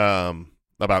morning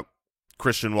about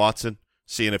Christian Watson,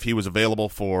 seeing if he was available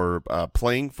for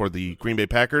playing for the Green Bay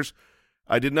Packers,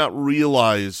 I did not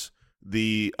realize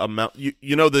the amount. The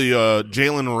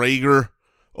Jalen Reagor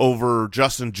over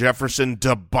Justin Jefferson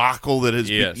debacle that has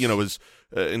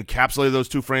encapsulated those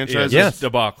two franchises. Yes,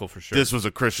 debacle for sure. This was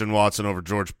a Christian Watson over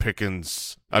George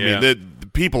Pickens. I mean, the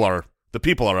people are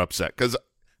upset because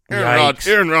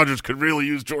Aaron Rodgers could really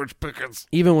use George Pickens.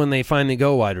 Even when they finally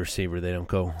go wide receiver, they don't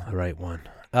go the right one.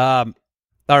 All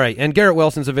right, and Garrett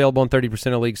Wilson's available in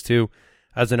 30% of leagues too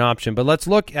as an option. But let's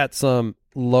look at some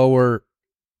lower.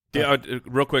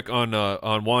 Real quick on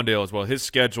Wandale as well. His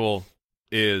schedule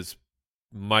is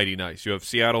mighty nice. You have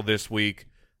Seattle this week,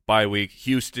 bye week,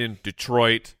 Houston,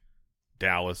 Detroit,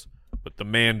 Dallas, but the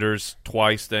Manders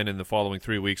twice then in the following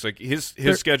 3 weeks. Like his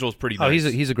schedule is pretty nice.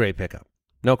 He's a great pickup.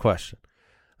 No question.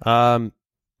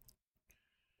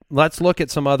 Let's look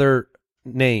at some other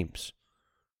names.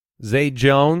 Zay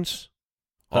Jones.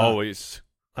 Always.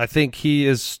 I think he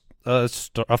is a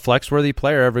flex-worthy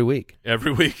player every week.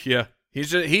 Every week, yeah. He's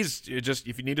just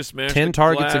if you need to smash 10 the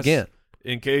targets glass again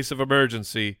in case of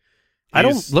emergency, I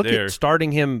don't look there. at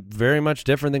starting him very much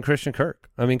different than Christian Kirk.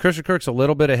 I mean, Christian Kirk's a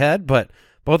little bit ahead, but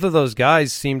both of those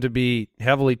guys seem to be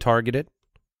heavily targeted.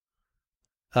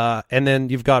 And then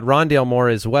you've got Rondale Moore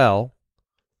as well.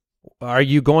 Are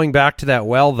you going back to that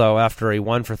well, though, after a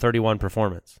 1-for-31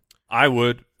 performance? I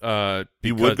would.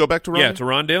 You would go back to Rondale? Yeah, to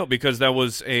Rondale, because that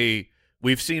was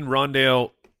we've seen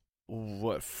Rondale,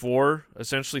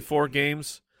 essentially 4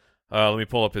 games. Let me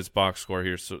pull up his box score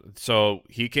here. So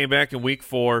he came back in week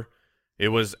 4. It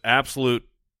was absolute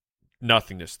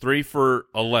nothingness, 3 for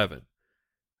 11.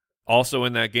 Also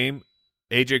in that game,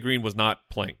 A.J. Green was not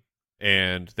playing,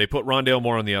 and they put Rondale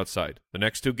Moore on the outside. The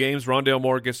next 2 games, Rondale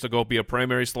Moore gets to go be a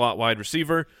primary slot wide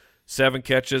receiver, 7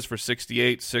 catches for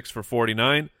 68, 6 for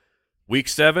 49. Week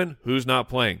 7, who's not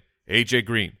playing? A.J.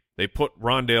 Green. They put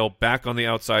Rondale back on the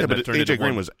outside. Yeah, but A.J.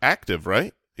 Green was active,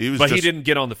 right? He didn't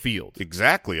get on the field.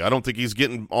 Exactly. I don't think he's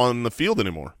getting on the field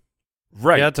anymore.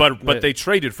 Right, yeah, but they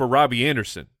traded for Robbie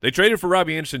Anderson. They traded for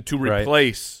Robbie Anderson to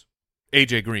replace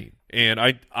A.J. Green. And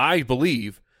I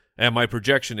believe, and my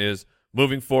projection is,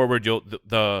 moving forward,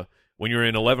 when you're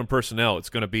in 11 personnel, it's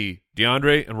going to be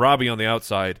DeAndre and Robbie on the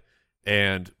outside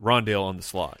and Rondale on the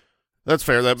slot. That's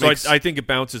fair. I think it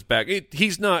bounces back.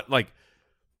 He's not like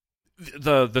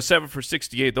the 7 for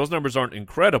 68. Those numbers aren't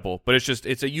incredible, but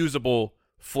it's a usable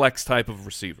flex type of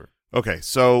receiver. Okay,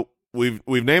 so we've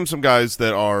named some guys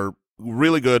that are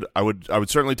really good. I would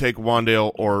certainly take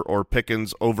Wandale or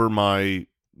Pickens over my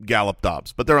Gallup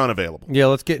Dobbs, but they're unavailable. Yeah,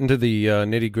 let's get into the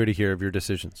nitty-gritty here of your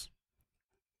decisions.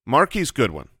 Marquise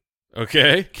Goodwin.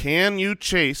 Okay. Can you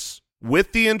chase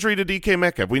with the injury to DK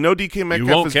Metcalf? We know DK Metcalf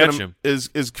you won't catch him.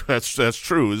 That's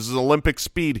true. This is Olympic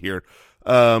speed here.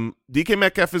 DK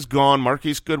Metcalf is gone.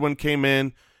 Marquise Goodwin came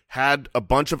in, had a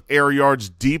bunch of air yards,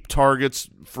 deep targets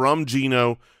from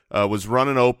Geno, was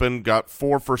running open, got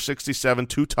 4 for 67,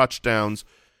 2 touchdowns.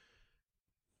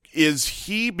 Is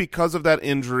he, because of that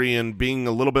injury and being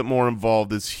a little bit more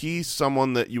involved, is he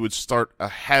someone that you would start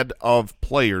ahead of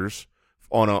players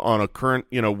on a current,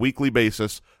 weekly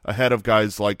basis, ahead of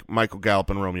guys like Michael Gallup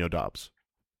and Romeo Doubs?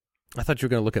 I thought you were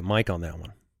going to look at Mike on that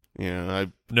one. Yeah,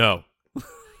 no,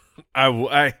 I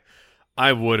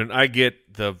wouldn't. I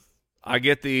get the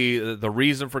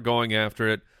reason for going after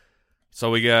it.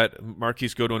 So we got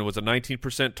Marquise Goodwin. It was a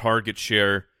 19% target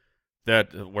share.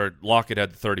 Where Lockett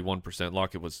had the 31%.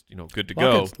 Lockett was, good to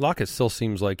go. Lockett still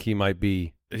seems like he might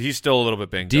be. He's still a little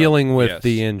bit banged dealing up. with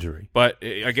the injury. But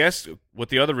I guess with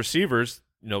the other receivers,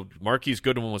 Marquise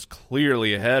Goodwin was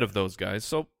clearly ahead of those guys.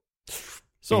 So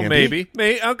Andy?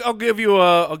 maybe I'll give you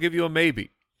a maybe.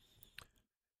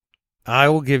 I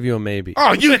will give you a maybe.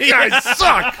 Oh, you guys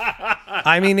suck.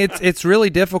 I mean, it's really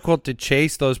difficult to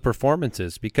chase those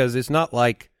performances because it's not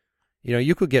like.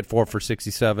 You could get 4 for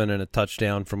 67 and a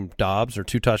touchdown from Dobbs or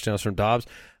 2 touchdowns from Dobbs.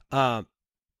 But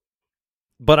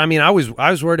I mean, I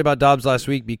was worried about Dobbs last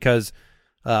week because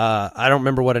I don't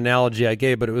remember what analogy I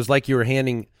gave, but it was like you're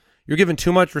giving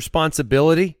too much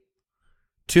responsibility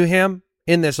to him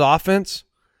in this offense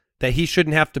that he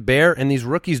shouldn't have to bear, and these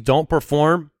rookies don't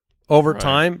perform over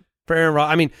time for Aaron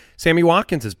Rodgers. I mean, Sammy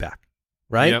Watkins is back,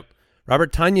 right? Yep.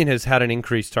 Robert Tonyan has had an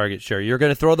increased target share. You're going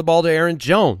to throw the ball to Aaron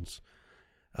Jones.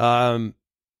 Yes,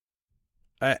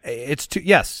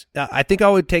 I think I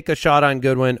would take a shot on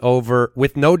Goodwin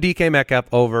with no DK Metcalf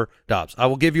over Dobbs. I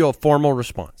will give you a formal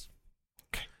response.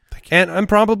 Okay, thank you. And I'm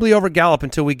probably over Gallup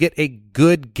until we get a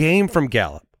good game from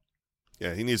Gallup.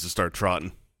 Yeah, he needs to start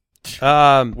trotting.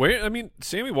 Sammy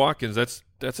Watkins,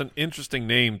 that's an interesting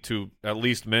name to at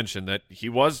least mention that he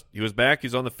was back,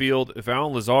 he's on the field. If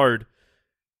Allen Lazard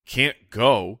can't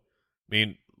go, I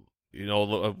mean,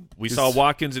 we saw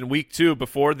Watkins in week 2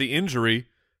 before the injury,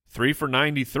 3 for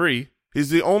 93. He's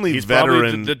the only he's veteran.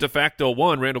 Probably the de facto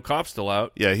one. Randall Cobb's still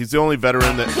out. Yeah, he's the only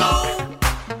veteran that.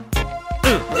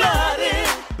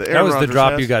 That was the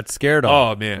drop you got scared on.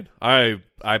 Oh man, I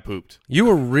pooped. You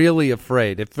were really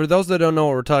afraid. For those that don't know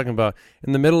what we're talking about,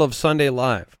 in the middle of Sunday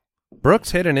Live,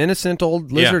 Brooks hit an innocent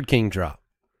old Lizard King drop.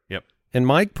 Yep. And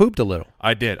Mike pooped a little.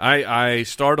 I did. I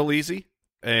startled easy.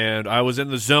 And I was in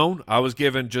the zone. I was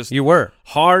given just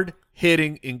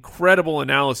hard-hitting, incredible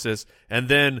analysis, and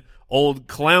then old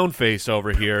clown face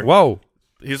over here. Whoa!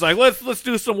 He's like, let's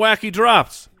do some wacky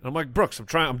drops. And I'm like, Brooks,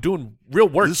 I'm doing real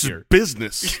work this here. Is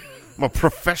business. I'm a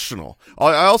professional.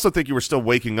 I also think you were still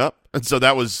waking up, and so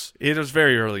that was. It was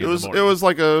very early. It was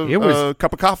like a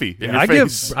cup of coffee. In your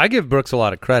face. I give Brooks a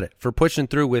lot of credit for pushing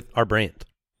through with our brand.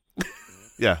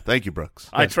 Yeah, thank you, Brooks.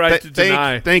 I tried to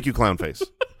deny. Thank you, clown face.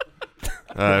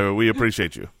 We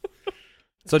appreciate you.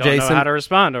 So Jason, know how to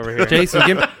respond over here.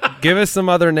 Jason, give us some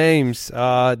other names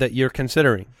that you're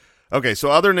considering. Okay,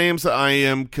 so other names that I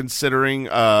am considering,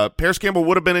 Paris Campbell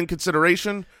would have been in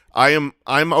consideration. I'm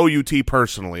OUT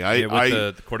personally.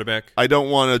 With the quarterback. I don't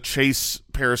want to chase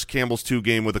Paris Campbell's 2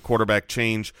 game with a quarterback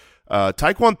change.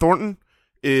 Tyquan Thornton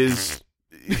is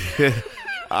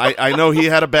I know he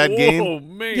had a bad game. Oh,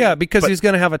 man. Yeah, because he's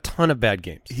going to have a ton of bad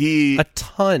games. A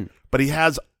ton. But he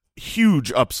has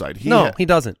huge upside. He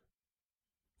doesn't.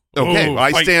 Okay,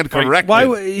 I stand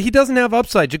corrected. He doesn't have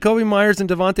upside. Jacoby Myers and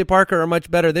Devontae Parker are much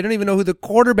better. They don't even know who the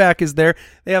quarterback is there.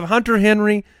 They have Hunter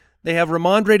Henry. They have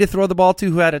Ramondre to throw the ball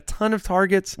to, who had a ton of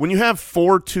targets. When you have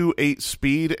 4.28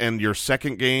 speed and your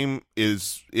second game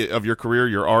of your career,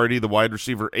 you're already the wide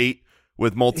receiver 8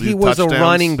 with multiple touchdowns. He was a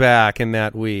running back in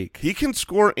that week. He can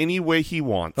score any way he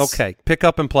wants. Okay, pick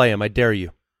up and play him. I dare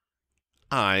you.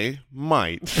 I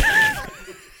might.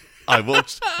 I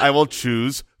will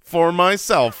choose for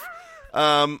myself.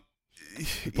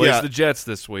 He plays the Jets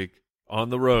this week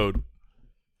on the road.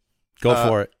 Go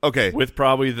for it. Okay. With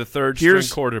probably the third-string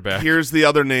quarterback. Here's the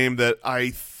other name that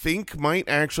I think might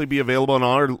actually be available in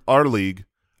our league,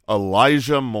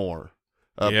 Elijah Moore.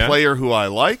 A player who I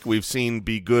like. We've seen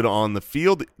be good on the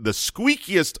field. The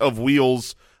squeakiest of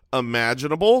wheels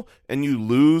imaginable, and you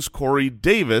lose Corey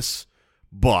Davis,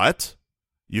 but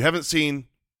you haven't seen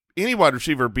any wide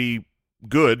receiver be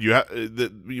good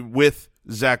with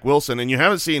Zach Wilson, and you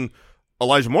haven't seen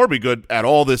Elijah Moore be good at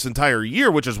all this entire year,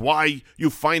 which is why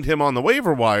you find him on the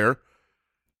waiver wire.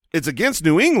 It's against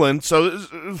New England, so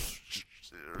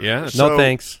yeah. No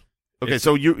thanks. Okay,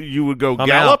 so you would go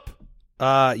Gallup?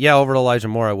 Over Elijah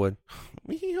Moore, I would.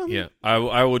 Yeah,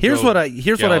 I would. Here's what I've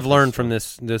Gallup learned from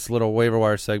this little waiver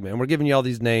wire segment, and we're giving you all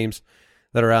these names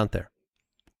that are out there.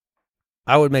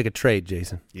 I would make a trade,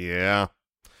 Jason. Yeah,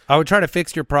 I would try to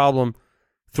fix your problem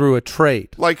through a trade.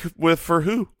 Like for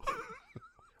who?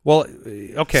 Well,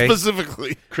 okay.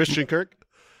 Specifically, Christian Kirk.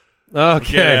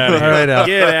 Okay, all right,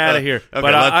 get out of here. Okay,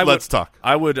 but let's talk.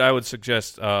 I would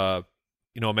suggest, a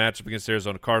matchup against the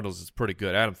Arizona Cardinals is pretty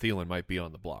good. Adam Thielen might be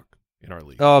on the block in our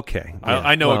league. Okay,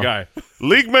 I know a guy.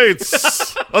 League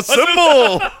mates,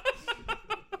 assemble.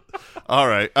 All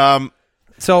right.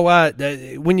 So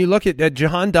when you look at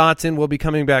Jahan Dotson will be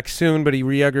coming back soon, but he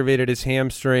re-aggravated his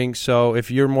hamstring. So if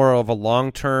you're more of a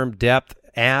long-term depth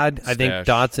add, I think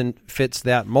Dotson fits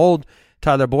that mold.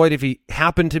 Tyler Boyd, if he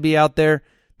happened to be out there,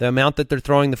 the amount that they're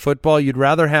throwing the football, you'd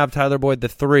rather have Tyler Boyd the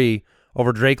 3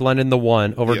 over Drake London the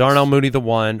 1, over Darnell Mooney the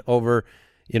 1, over,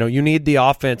 you need the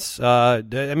offense.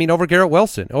 Over Garrett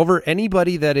Wilson, over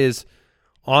anybody that is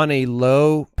on a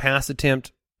low pass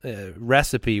attempt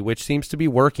recipe, which seems to be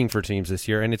working for teams this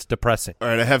year, and it's depressing. All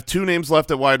right, I have 2 names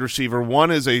left at wide receiver. One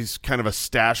is a kind of a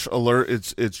stash alert.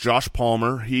 It's Josh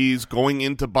Palmer. He's going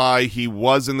into bye. He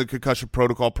was in the concussion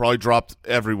protocol, probably dropped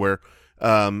everywhere.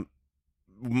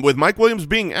 With Mike Williams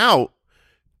being out,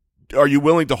 are you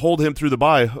willing to hold him through the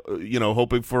bye,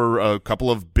 hoping for a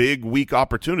couple of big week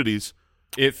opportunities?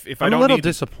 If I'm a little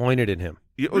disappointed in him.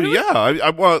 Really? Yeah,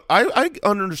 I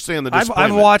understand the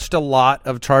disappointment. I've watched a lot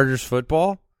of Chargers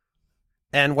football,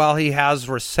 and while he has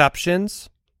receptions,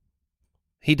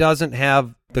 he doesn't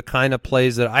have the kind of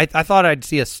plays that I thought I'd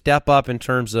see a step up in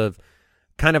terms of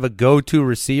kind of a go-to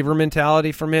receiver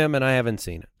mentality from him, and I haven't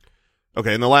seen it.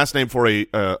 Okay, and the last name for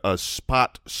a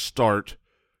spot start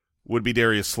would be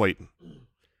Darius Slayton.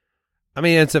 I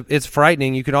mean, it's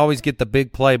frightening. You can always get the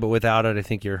big play, but without it, I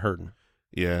think you're hurting.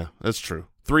 Yeah, that's true.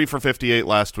 3 for 58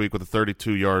 last week with a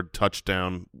 32-yard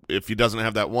touchdown. If he doesn't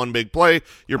have that one big play,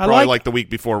 you're probably like the week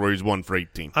before where he's 1 for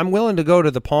 18. I'm willing to go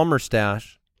to the Palmer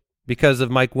stash because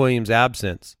of Mike Williams'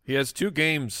 absence. He has 2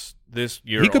 games this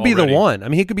year. He could be the one. I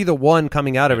mean, he could be the one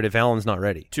coming out of it if Allen's not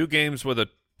ready. 2 games with a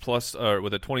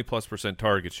 20+%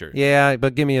 target share. Yeah,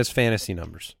 but give me his fantasy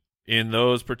numbers. In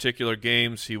those particular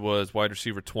games, he was wide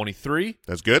receiver 23.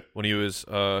 That's good. When he was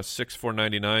 6 for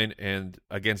 99, and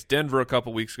against Denver a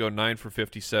couple weeks ago, 9 for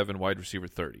 57, wide receiver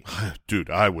 30. Dude,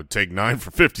 I would take 9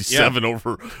 for 57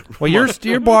 over. Well,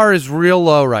 your bar is real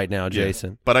low right now,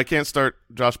 Jason. Yeah, but I can't start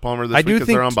Josh Palmer this week because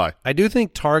they're on bye. I do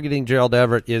think targeting Gerald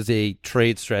Everett is a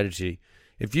trade strategy.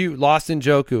 If you lost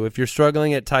Njoku, if you're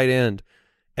struggling at tight end,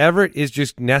 Everett is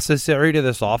just necessary to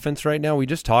this offense right now. We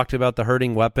just talked about the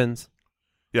hurting weapons.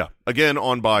 Yeah, again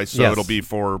on bye, so it'll be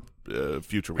for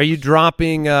future weeks. Are you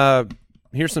dropping?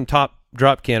 Here's some top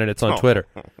drop candidates on Twitter.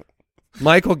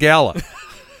 Michael Gallup.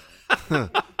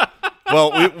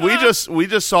 Well, we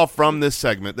just saw from this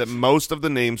segment that most of the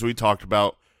names we talked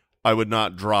about, I would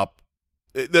not drop.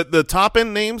 The top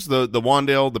end names, the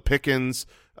Wan'Dale, the Pickens,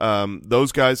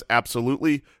 those guys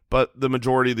absolutely, but the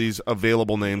majority of these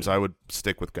available names, I would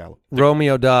stick with Gallup.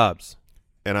 Romeo Doubs.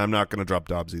 And I'm not going to drop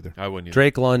Dobbs either. I wouldn't either.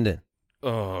 Drake London.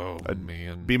 Oh,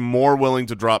 man. Be more willing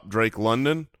to drop Drake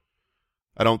London.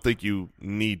 I don't think you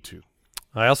need to.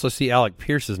 I also see Alec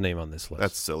Pierce's name on this list.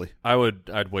 That's silly.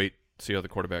 I'd wait, see how the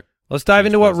quarterback. Let's dive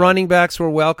into what plays out. running backs we're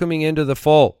welcoming into the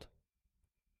fold.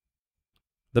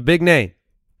 The big name.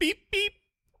 Beep, beep.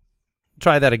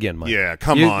 Try that again, Mike. Yeah,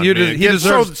 come on, He man.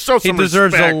 deserves, show he some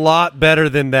deserves a respect. lot better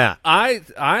than that.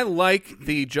 I like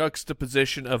the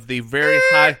juxtaposition of the very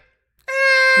high.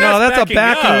 No, that's a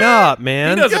backing up, He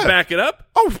man. doesn't back it up.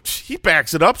 Oh, he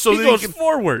backs it up so He that goes he can,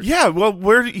 forward. Yeah, well,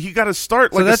 he got to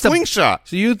start like a that's slingshot.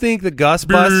 So you think the Gus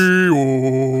bus?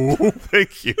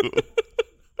 Thank you.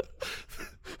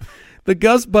 The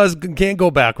Gus bus can't go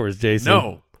backwards, Jason.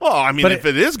 No. Well, I mean, But if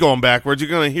it is going backwards, you're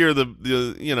going to hear the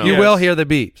you know. You will hear the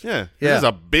beeps. Yeah, Yeah. this is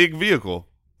a big vehicle.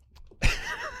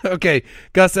 Okay,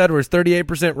 Gus Edwards,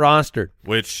 38% rostered.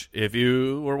 Which, if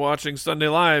you were watching Sunday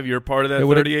Live, you're part of that It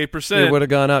would've- 38%. It would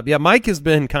have gone up. Yeah, Mike has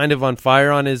been kind of on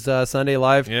fire on his Sunday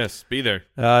Live. Yes, be there.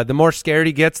 The more scared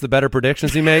he gets, the better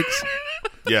predictions he makes.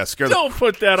 Yeah, Don't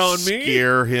put that on me.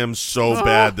 Scare him so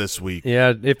bad this week.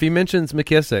 Yeah, if he mentions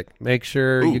McKissick, make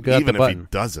sure Ooh, you got even the button. if he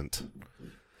doesn't.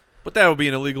 But that would be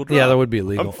an illegal drop. Yeah, that would be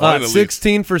illegal. I'm fine, at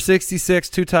 16 for 66,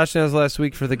 2 touchdowns last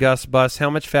week for the Gus bus. How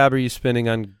much fab are you spending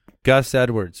on Gus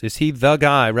Edwards? Is he the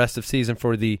guy rest of season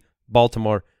for the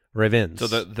Baltimore Ravens?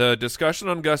 So the discussion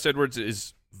on Gus Edwards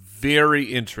is very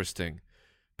interesting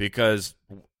because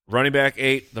running back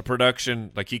 8, the production,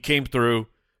 like he came through,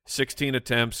 16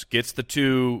 attempts, gets the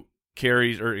 2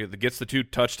 carries or gets the 2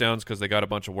 touchdowns because they got a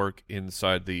bunch of work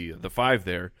inside the 5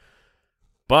 there.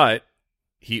 But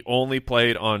he only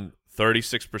played on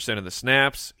 36% of the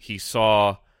snaps. He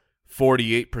saw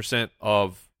 48%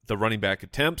 of the running back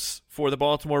attempts for the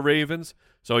Baltimore Ravens.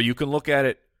 So you can look at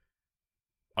it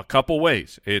a couple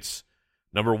ways. It's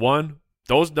number one,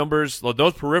 those numbers,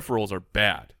 those peripherals are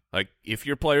bad. Like if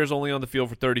your player's only on the field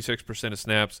for 36% of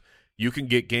snaps, you can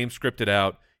get game scripted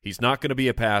out. He's not going to be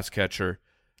a pass catcher.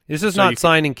 This is So not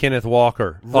signing Kenneth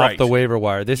Walker off Right. the waiver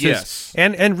wire. This Yes. is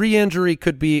and re-injury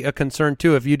could be a concern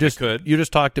too. If you just could. you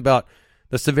just talked about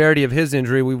the severity of his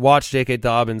injury, we watched J.K.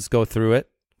 Dobbins go through it.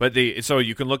 But so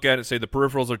you can look at it and say the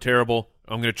peripherals are terrible.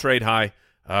 I'm going to trade high.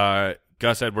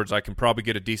 Gus Edwards, I can probably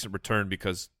get a decent return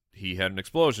because he had an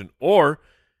explosion. Or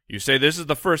you say this is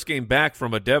the first game back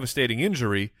from a devastating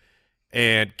injury,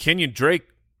 and Kenyon Drake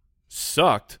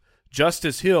sucked.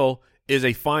 Justice Hill is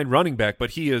a fine running back,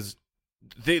 but he is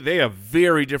they have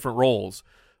very different roles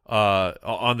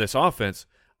on this offense.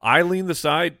 I lean the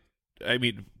side. I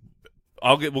mean,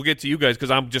 we'll get to you guys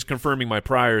because I'm just confirming my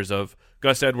priors of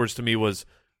Gus Edwards. To me was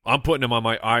I'm putting him on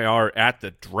my IR at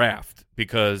the draft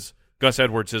because Gus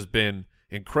Edwards has been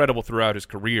incredible throughout his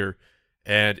career,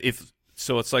 and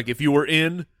it's like if you were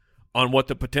in on what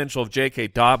the potential of J.K.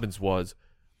 Dobbins was,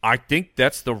 I think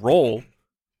that's the role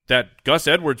that Gus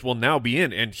Edwards will now be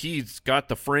in, and he's got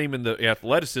the frame and the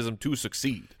athleticism to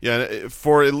succeed. Yeah,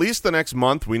 for at least the next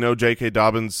month, we know J.K.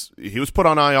 Dobbins, he was put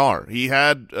on IR. He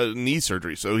had knee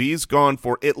surgery, so he's gone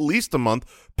for at least a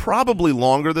month, probably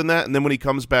longer than that, and then when he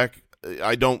comes back,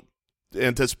 I don't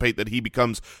anticipate that he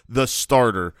becomes the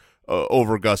starter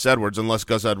over Gus Edwards unless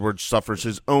Gus Edwards suffers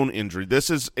his own injury. This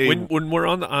is when we're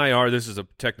on the IR, this is a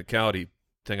technicality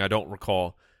thing I don't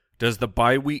recall. Does the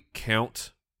bye week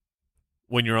count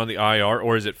when you're on the IR,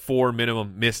 or is it 4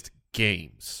 minimum missed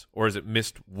games, or is it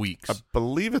missed weeks? I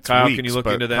believe it's Kyle, weeks, can you look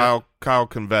but into that? Kyle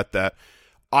can vet that.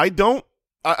 I don't.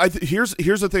 Here's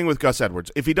the thing with Gus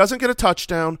Edwards. If he doesn't get a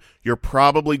touchdown, you're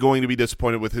probably going to be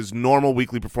disappointed with his normal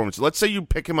weekly performance. Let's say you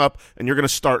pick him up and you're going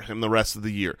to start him the rest of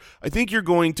the year. I think you're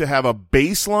going to have a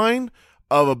baseline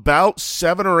of about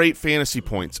 7 or 8 fantasy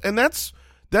points, and that's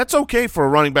okay for a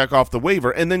running back off the waiver.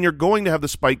 And then you're going to have the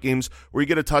spike games where you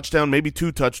get a touchdown, maybe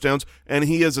 2 touchdowns, and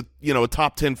he is a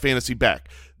top 10 fantasy back.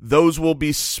 Those will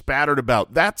be spattered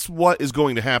about. That's what is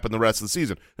going to happen the rest of the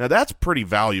season. Now that's pretty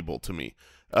valuable to me.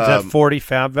 Is that 40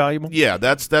 fab valuable? Yeah,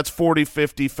 that's 40,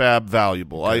 50 fab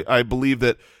valuable. Okay. I believe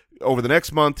that over the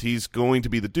next month he's going to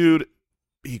be the dude.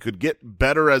 He could get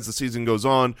better as the season goes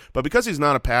on, but because he's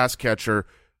not a pass catcher,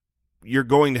 you're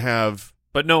going to have.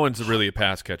 But no one's really a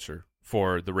pass catcher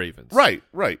for the Ravens. Right.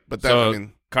 But that, so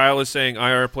Kyle is saying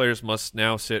IR players must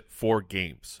now sit 4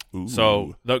 games. Ooh.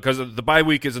 So because the bye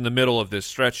week is in the middle of this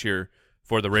stretch here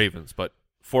for the Ravens, but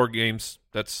 4 games,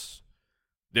 that's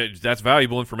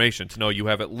valuable information to know you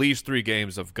have at least 3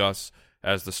 games of Gus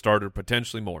as the starter,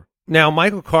 potentially more. Now,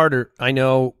 Michael Carter, I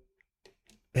know,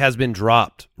 has been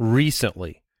dropped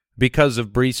recently because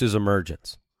of Breece's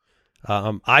emergence.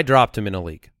 I dropped him in a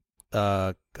league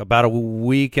about a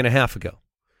week and a half ago.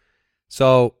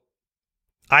 So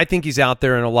I think he's out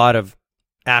there in a lot of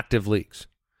active leagues.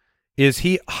 Is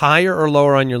he higher or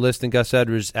lower on your list than Gus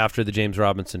Edwards after the James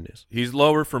Robinson news? He's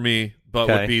lower for me, but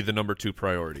Okay. would be the number 2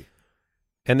 priority.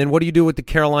 And then what do you do with the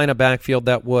Carolina backfield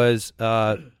that was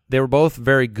they were both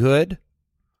very good.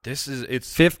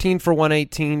 It's 15 for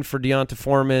 118 for Deonta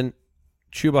Foreman,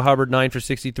 Chuba Hubbard 9 for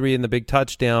 63 in the big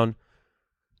touchdown.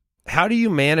 How do you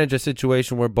manage a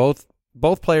situation where both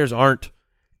players aren't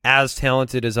as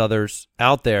talented as others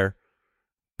out there,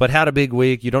 but had a big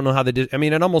week? You don't know how they did. I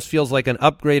mean, it almost feels like an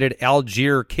upgraded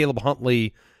Algier, Caleb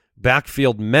Huntley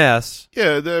backfield mess.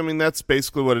 Yeah, I mean, that's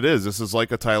basically what it is. This is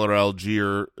like a Tyler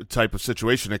Algier type of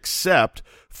situation, except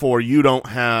for you don't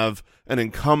have an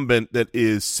incumbent that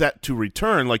is set to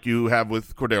return like you have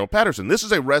with Cordero Patterson. This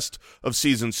is a rest of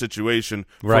season situation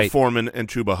for Right. Foreman and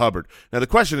Chuba Hubbard. Now, the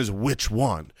question is which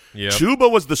one? Yep. Chuba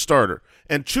was the starter,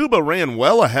 and Chuba ran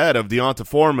well ahead of Deonta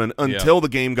Foreman until the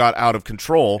game got out of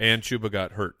control. and Chuba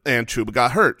got hurt. And Chuba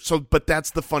got hurt. So, but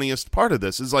that's the funniest part of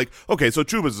this is like, okay, so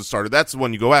Chuba's the starter. That's the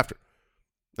one you go after.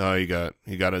 Oh, he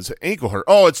got his ankle hurt.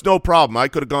 Oh, it's no problem. I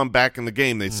could have gone back in the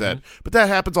game, they said. But that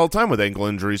happens all the time with ankle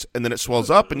injuries, and then it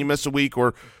swells up and you miss a week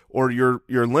or you're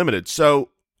limited. So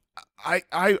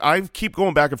I keep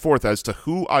going back and forth as to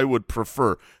who I would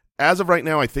prefer. As of right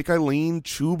now, I think I lean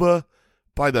Chuba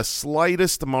by the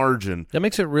slightest margin. That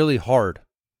makes it really hard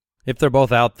if they're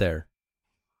both out there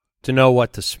to know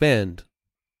what to spend.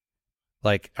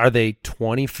 Like, are they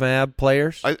 20 fab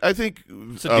players? I think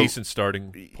It's a decent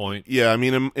starting point. Yeah, I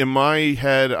mean, in my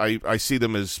head, I see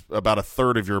them as about a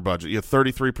third of your budget. You have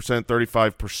 33%,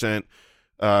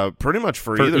 35%, pretty much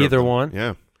for either one?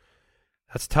 Yeah.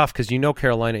 That's tough because you know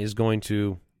Carolina is going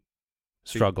to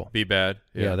struggle. Be bad.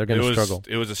 Yeah, they're gonna struggle.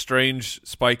 It was a strange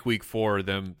spike week for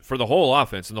them, for the whole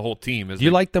offense and the whole team. Do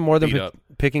you like them more than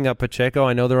picking up Pacheco?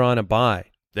 I know they're on a bye.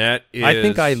 That is, I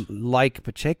think I like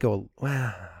Pacheco.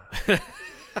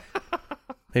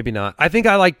 Maybe not. I think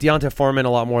I like Deonta Foreman a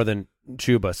lot more than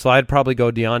Chuba, so I'd probably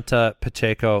go Deonta,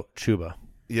 Pacheco, Chuba.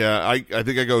 Yeah, I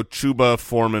think I go Chuba,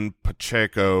 Foreman,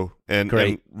 Pacheco,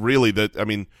 and really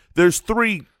there's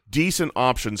 3 decent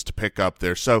options to pick up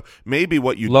there. So maybe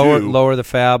what you lower the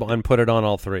fab and put it on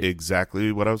all 3.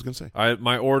 Exactly what I was going to say.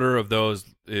 My order of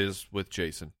those is with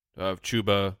Jason of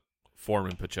Chuba,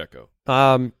 Foreman, Pacheco.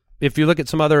 If you look at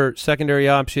some other secondary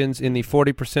options in the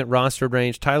 40% roster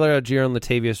range, Tyler Algier and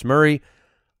Latavius Murray.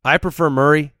 I prefer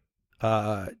Murray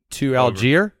to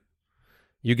Algier.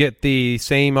 You get the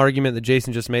same argument that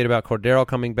Jason just made about Cordero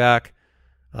coming back.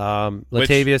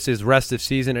 Latavius is rest of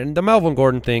season, and the Melvin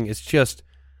Gordon thing is just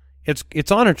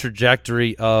it's on a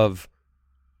trajectory of.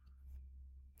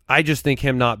 I just think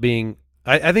him not being.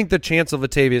 I think the chance of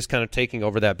Latavius kind of taking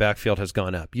over that backfield has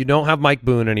gone up. You don't have Mike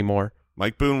Boone anymore.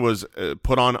 Mike Boone was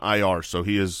put on IR, so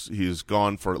he is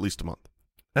gone for at least a month.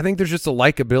 I think there's just a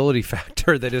likability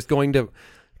factor that is going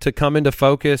to come into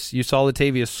focus. You saw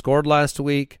Latavius scored last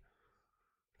week.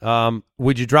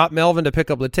 Would you drop Melvin to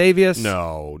pick up Latavius?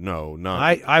 No,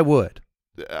 not. I would.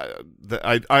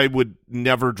 I would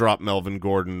never drop Melvin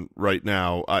Gordon right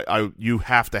now. You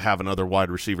have to have another wide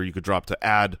receiver you could drop to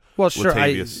add. Well, sure.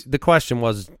 Latavius. The question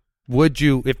was, would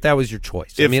you, if that was your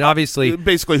choice? I mean, obviously,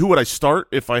 basically, who would I start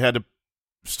if I had to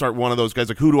start one of those guys?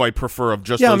 Like, who do I prefer of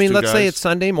just? Yeah, those I mean, two let's guys? say it's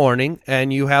Sunday morning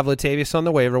and you have Latavius on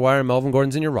the waiver wire and Melvin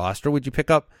Gordon's in your roster. Would you pick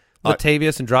up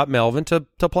Latavius and drop Melvin to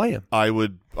play him? I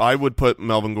would put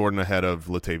Melvin Gordon ahead of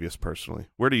Latavius personally.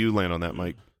 Where do you land on that,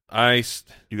 Mike?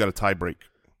 You got a tie break.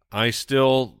 I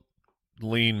still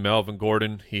lean Melvin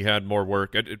Gordon. He had more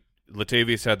work.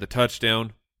 Latavius had the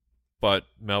touchdown, but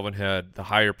Melvin had the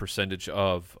higher percentage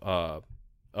of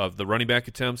the running back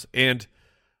attempts. And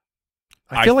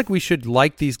I feel like we should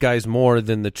like these guys more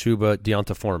than the Chuba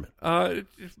Deonta Foreman.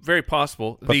 Very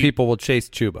possible. But people will chase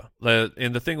Chuba.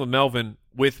 And the thing with Melvin,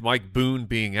 with Mike Boone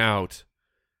being out,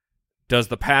 does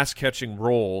the pass catching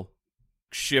role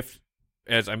shift?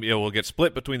 It will get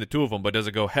split between the two of them, but does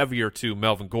it go heavier to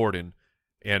Melvin Gordon?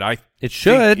 And it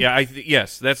should.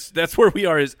 Yes, that's where we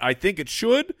are. I think it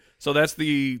should. So that's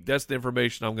the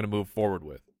information I'm going to move forward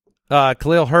with.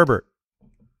 Khalil Herbert,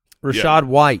 Rashad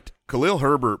White. Khalil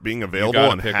Herbert being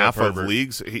available in half of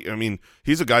leagues.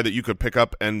 He's a guy that you could pick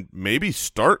up and maybe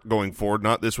start going forward.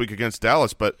 Not this week against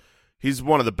Dallas, but he's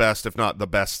one of the best, if not the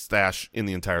best, stash in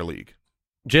the entire league.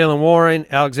 Jalen Warren,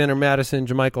 Alexander Madison,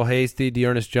 Jermichael Hasty,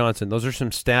 Dearness Johnson. Those are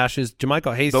some stashes.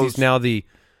 Jermichael Hasty's now the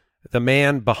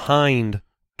man behind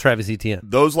Travis Etienne.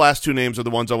 Those last 2 names are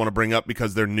the ones I want to bring up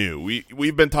because they're new.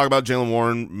 We've been talking about Jalen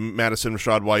Warren, Madison,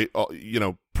 Rashad White.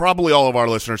 Probably all of our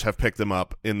listeners have picked them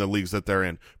up in the leagues that they're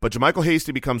in. But Jermichael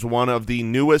Hasty becomes one of the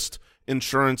newest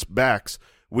insurance backs.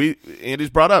 Andy's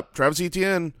brought up Travis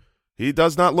Etienne. He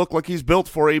does not look like he's built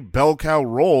for a bell cow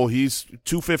role. He's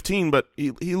 215, but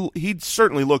he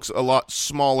certainly looks a lot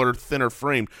smaller, thinner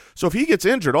framed. So if he gets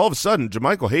injured, all of a sudden,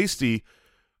 JaMychal Hasty,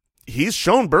 he's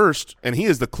shown burst, and he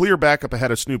is the clear backup ahead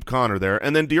of Snoop Connor there.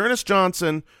 And then Dearness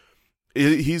Johnson,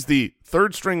 he's the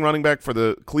third-string running back for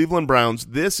the Cleveland Browns.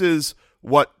 This is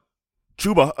what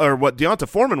Deonta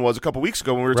Foreman was a couple weeks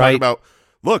ago when we were talking about,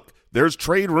 look, there's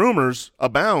trade rumors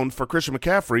abound for Christian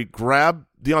McCaffrey. Grab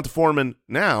Deonta Foreman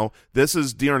now. This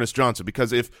is Dearness Johnson,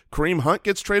 because if Kareem Hunt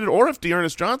gets traded or if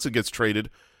Dearness Johnson gets traded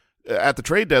at the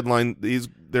trade deadline,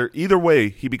 either way,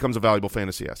 he becomes a valuable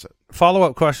fantasy asset.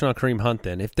 Follow-up question on Kareem Hunt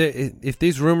then. If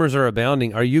these rumors are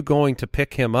abounding, are you going to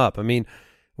pick him up? I mean,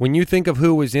 when you think of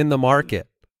who was in the market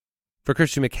for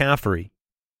Christian McCaffrey,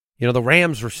 the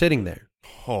Rams were sitting there.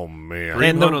 Oh, man.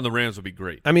 Kareem Hunt on the Rams would be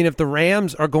great. I mean, if the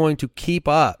Rams are going to keep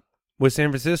up with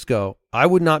San Francisco, I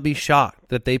would not be shocked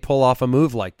that they pull off a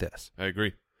move like this. I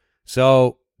agree.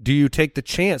 So do you take the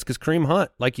chance? Because Kareem Hunt,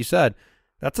 like you said,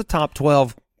 that's a top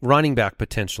 12 running back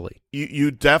potentially. You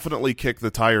definitely kick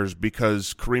the tires,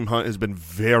 because Kareem Hunt has been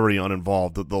very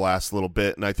uninvolved the last little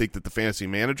bit, and I think that the fantasy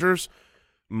managers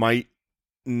might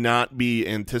not be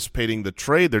anticipating the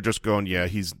trade. They're just going, yeah,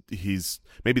 he's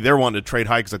maybe they're wanting to trade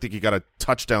high because I think he got a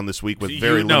touchdown this week with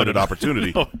very limited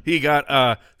opportunity. No, he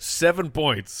got 7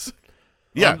 points.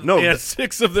 Yeah, yeah,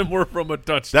 6 of them were from a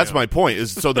touchdown. That's my point.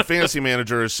 Is so the fantasy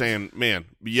manager is saying, man,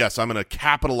 yes, I'm going to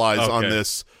capitalize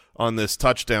on this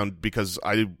touchdown because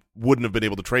I wouldn't have been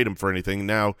able to trade him for anything.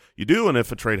 Now you do, and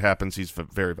if a trade happens, he's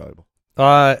very valuable.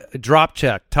 Drop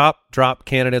check. Top drop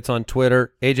candidates on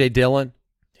Twitter. A.J. Dillon.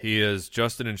 He is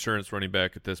just an insurance running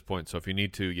back at this point, so if you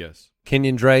need to, yes.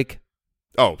 Kenyon Drake.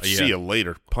 Oh, see you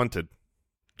later. Punted.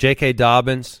 J.K.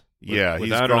 Dobbins. Yeah,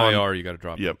 without he's gone. an IR, you got to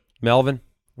drop him. Yep. Melvin.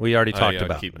 We already talked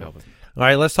about. Keep Melvin. All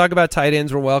right, let's talk about tight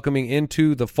ends we're welcoming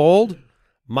into the fold.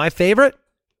 My favorite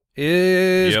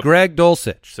is Greg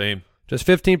Dulcich. Same. Just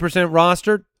 15%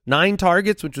 rostered, 9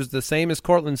 targets, which was the same as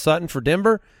Cortland Sutton for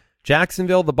Denver.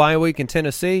 Jacksonville, the bye week in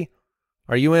Tennessee.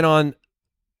 Are you in on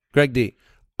Greg D?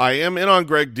 I am in on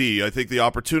Greg D. I think the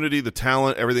opportunity, the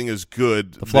talent, everything is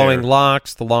good. The flowing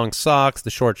locks, the long socks, the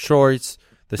short shorts,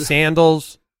 the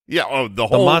sandals. Yeah, the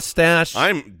mustache.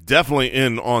 I'm definitely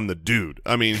in on the dude.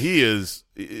 I mean, he's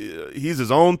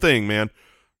his own thing, man.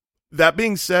 That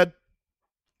being said,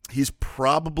 he's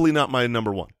probably not my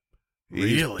number 1.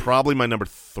 He's probably my number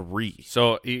 3.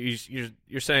 So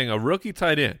you're saying a rookie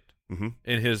tight end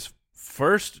in his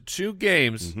first 2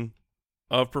 games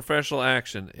of professional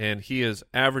action, and he is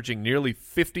averaging nearly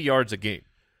 50 yards a game.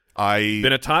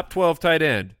 Been a top 12 tight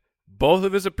end both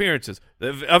of his appearances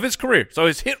of his career. So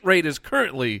his hit rate is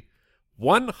currently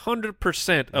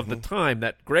 100% of the time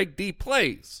that Greg D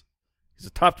plays. He's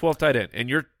a top 12 tight end, and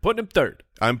you're putting him 3rd.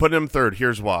 I'm putting him 3rd.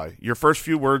 Here's why. Your first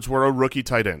few words were a rookie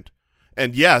tight end.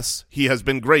 And yes, he has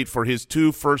been great for his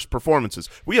 2 first performances.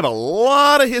 We have a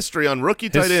lot of history on rookie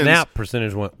tight ends. His snap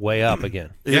percentage went way up again.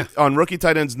 On rookie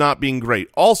tight ends not being great.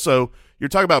 Also, you're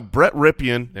talking about Brett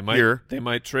Ripien here. They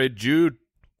might trade Jude.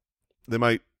 They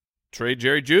might trade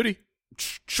Jerry Jeudy.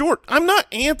 Sure. I'm not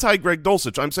anti-Greg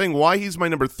Dulcich. I'm saying why he's my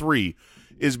number 3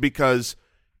 is because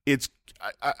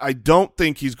I don't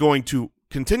think he's going to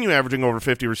continue averaging over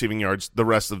 50 receiving yards the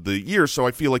rest of the year, so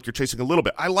I feel like you're chasing a little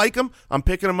bit. I like him. I'm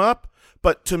picking him up,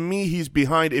 but to me, he's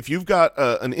behind. If you've got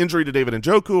an injury to David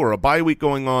Njoku or a bye week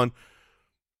going on,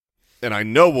 and I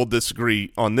know we'll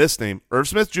disagree on this name, Irv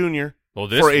Smith Jr.,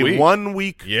 for a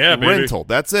 1-week rental.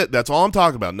 That's it. That's all I'm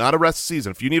talking about, not a rest of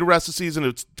season. If you need a rest of season,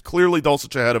 it's clearly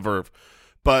Dulcich ahead of Irv.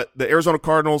 But the Arizona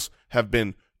Cardinals have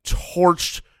been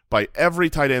torched by every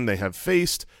tight end they have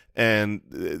faced. And,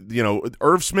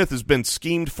 Irv Smith has been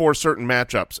schemed for certain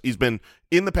matchups. He's been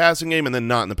in the passing game and then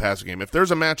not in the passing game. If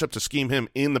there's a matchup to scheme him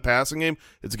in the passing game,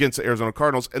 it's against the Arizona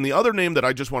Cardinals. And the other name that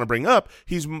I just want to bring up,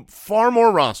 he's far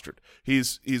more rostered.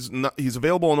 He's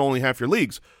available in only half your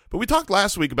leagues. But we talked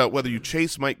last week about whether you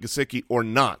chase Mike Gesicki or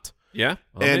not. Yeah.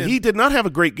 He did not have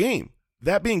a great game.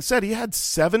 That being said, he had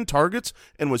 7 targets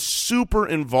and was super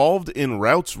involved in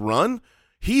routes run.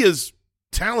 He is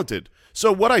talented.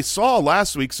 So what I saw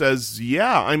last week says,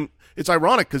 it's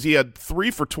ironic because he had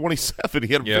 3 for 27.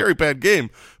 He had a very bad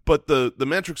game, but the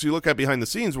metrics you look at behind the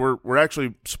scenes were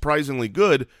actually surprisingly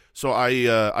good. So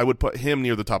I would put him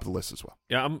near the top of the list as well.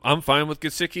 Yeah, I'm fine with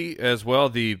Gesicki as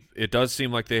well. It does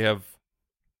seem like they have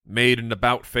made an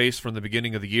about face from the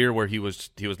beginning of the year where he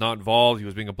was not involved. He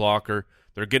was being a blocker.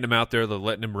 They're getting him out there. They're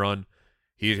letting him run.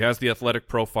 He has the athletic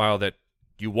profile that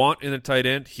you want in a tight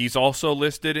end. He's also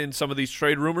listed in some of these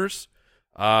trade rumors.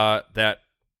 That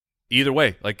either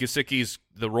way, like Gesicki's,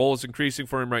 the role is increasing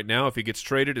for him right now. If he gets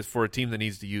traded, it's for a team that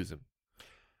needs to use him.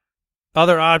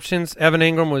 Other options, Evan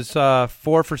Ingram was 4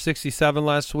 for 67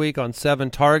 last week on 7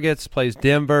 targets, plays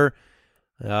Denver.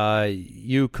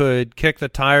 You could kick the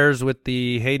tires with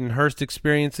the Hayden Hurst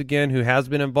experience again, who has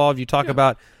been involved. You talk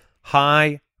about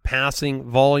high passing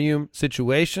volume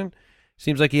situation.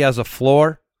 Seems like he has a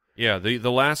floor. Yeah, the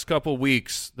last couple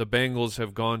weeks, the Bengals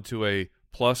have gone to a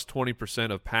plus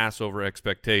 20% of pass over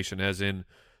expectation, as in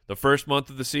the first month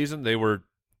of the season, they were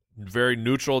very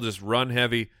neutral, just run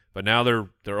heavy, but now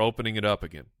they're opening it up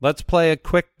again. Let's play a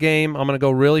quick game. I'm going to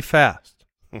go really fast.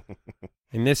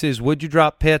 And this is, would you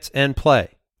drop Pitts and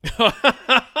play?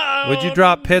 Would you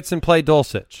drop Pitts and play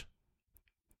Dulcich?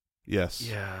 Yes.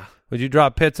 Yeah. Would you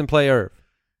drop Pitts and play Irv?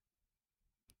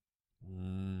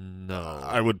 No.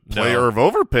 I would play Irv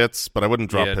over Pitts, but I wouldn't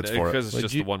drop Pitts for it. Because it's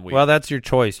just the 1 week. Well, that's your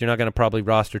choice. You're not going to probably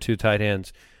roster 2 tight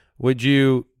ends. Would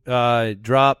you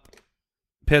drop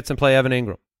Pitts and play Evan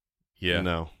Ingram? Yeah.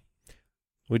 No.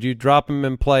 Would you drop him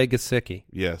and play Gesicki?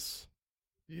 Yes.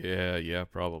 Yeah,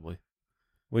 probably.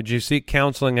 Would you seek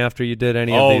counseling after you did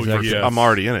any of these? Yes. I'm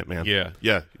already in it, man. Yeah.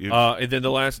 Yeah. And then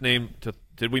the last name,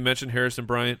 did we mention Harrison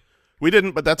Bryant? We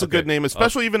didn't, but that's a Okay. good name,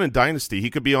 especially even in Dynasty.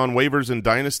 He could be on waivers in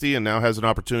Dynasty and now has an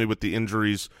opportunity with the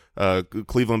injuries,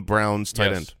 Cleveland Browns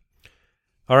tight end.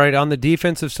 All right, on the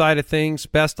defensive side of things,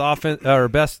 best offense or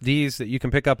best Ds that you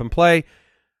can pick up and play.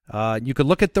 You could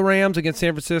look at the Rams against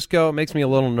San Francisco. It makes me a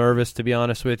little nervous, to be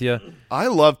honest with you. I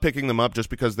love picking them up just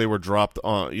because they were dropped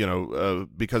on,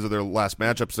 because of their last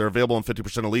matchups. They're available in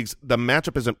 50% of leagues. The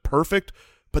matchup isn't perfect,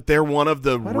 but they're one of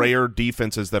the rare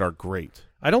defenses that are great.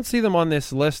 I don't see them on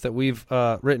this list that we've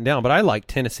written down, but I like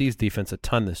Tennessee's defense a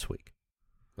ton this week.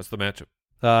 What's the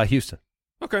matchup? Houston.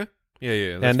 Okay.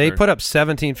 Yeah. That's And they fair. put up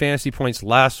 17 fantasy points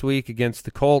last week against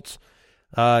the Colts.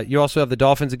 You also have the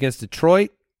Dolphins against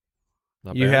Detroit.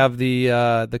 Not You bad. have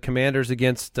the Commanders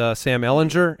against Sam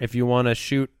Ehlinger. If you want to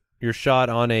shoot your shot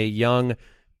on a young,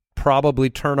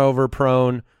 probably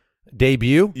turnover-prone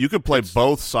debut. You could play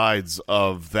both sides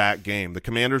of that game. The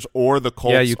Commanders or the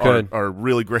Colts you could. are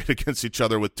really great against each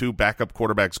other with 2 backup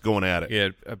quarterbacks going at it. Yeah,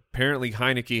 apparently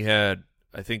Heineke had,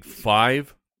 I think,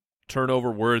 5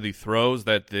 turnover-worthy throws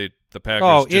that the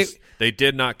Packers they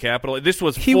did not capitalize. This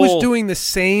was He full, was doing the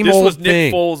same This old was thing.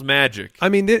 Nick Foles magic. I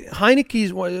mean,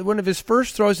 Heineke's one of his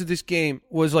first throws of this game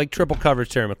was like triple coverage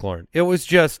Terry McLaurin. It was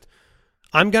just,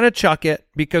 I'm going to chuck it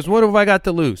because what have I got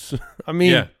to lose? I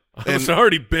mean, Yeah, I was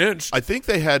already benched. I think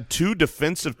they had 2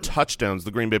 defensive touchdowns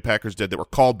the Green Bay Packers did that were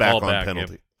called back All on back,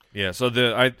 penalty. Yeah, so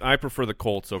I prefer the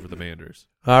Colts over the Manders.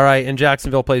 all right, and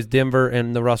Jacksonville plays Denver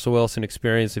and the Russell Wilson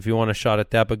experience if you want a shot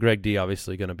at that, but Greg D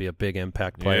obviously going to be a big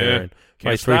impact player Yeah, and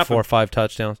probably can't 3, stop 4, him. 5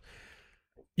 touchdowns.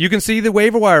 You can see the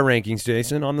waiver wire rankings,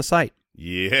 Jason, on the site.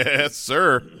 Yes,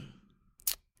 sir.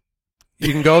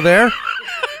 You can go there.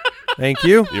 Thank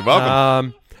you. You're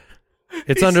welcome.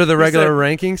 It's under the regular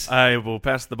rankings. I will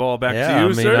pass the ball back yeah, to you, I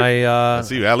mean, sir. I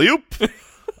see you, alley-oop.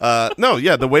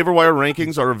 The waiver wire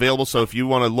rankings are available, so if you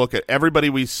want to look at everybody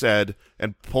we said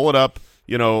and pull it up,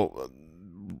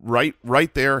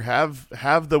 right there,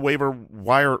 have the waiver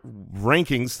wire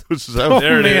rankings.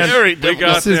 There it is. Very We difficult.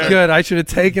 got This is there. good. I should have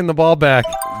taken the ball back.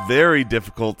 Very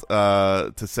difficult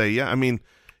to say. Yeah, I mean,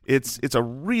 it's a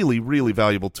really, really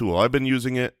valuable tool. I've been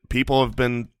using it. People have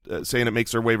been saying it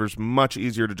makes their waivers much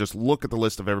easier to just look at the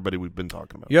list of everybody we've been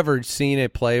talking about. You ever seen a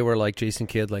play where like Jason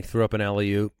Kidd like threw up an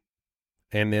alley-oop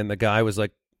and then the guy was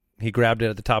like, he grabbed it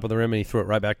at the top of the rim and he threw it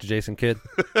right back to Jason Kidd?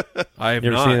 I have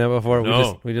You ever not seen that before?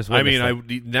 No. We just I mean, witnessed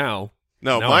that. now.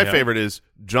 No, Now I my have. favorite is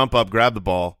jump up, grab the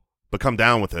ball, but come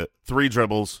down with it. 3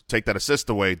 dribbles, take that assist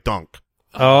away, dunk.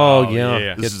 Oh, Oh, yeah.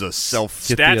 yeah. This is a self.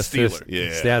 Get Stat the assist. stealer.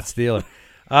 Yeah. Stat stealer.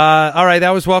 All right, that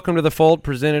was Welcome to the Fold,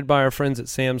 presented by our friends at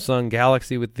Samsung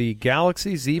Galaxy. With the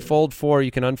Galaxy Z Fold 4, you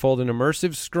can unfold an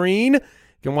immersive screen.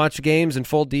 You can watch games in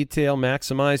full detail,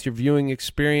 maximize your viewing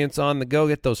experience on the go,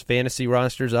 get those fantasy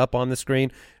rosters up on the screen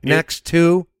next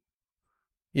to,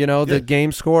 the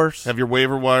game scores. Have your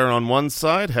waiver wire on one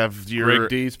side. Have your Greg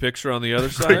D's picture on the other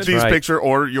Greg side. D's Right. picture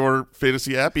or your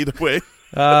fantasy app. Either way.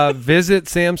 Visit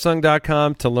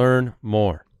Samsung.com to learn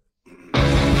more.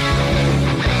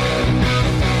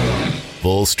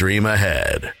 Full stream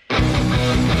ahead.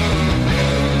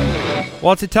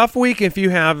 Well, it's a tough week if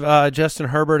you have Justin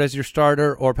Herbert as your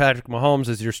starter or Patrick Mahomes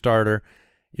as your starter.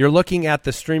 You're looking at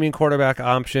the streaming quarterback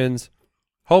options.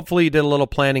 Hopefully you did a little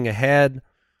planning ahead.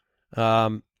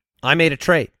 I made a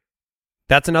trade.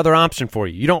 That's another option for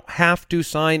you. You don't have to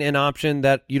sign an option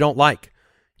that you don't like.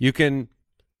 You can,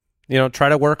 try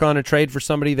to work on a trade for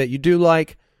somebody that you do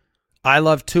like. I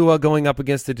love Tua going up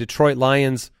against the Detroit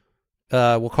Lions.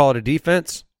 We'll call it a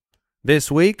defense.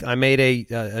 This week, I made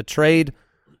a trade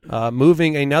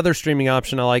moving another streaming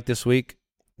option I like this week,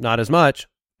 not as much.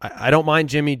 I don't mind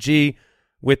Jimmy G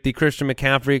with the Christian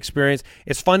McCaffrey experience.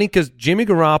 It's funny because Jimmy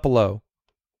Garoppolo,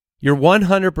 you're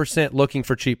 100% looking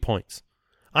for cheap points.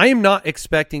 I am not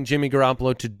expecting Jimmy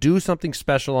Garoppolo to do something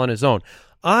special on his own.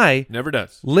 I never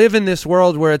does live in this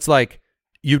world where it's like,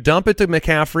 you dump it to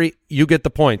McCaffrey, you get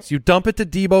the points. You dump it to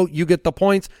Debo, you get the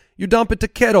points. You dump it to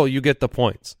Kittle, you get the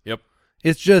points. Yep.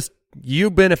 It's just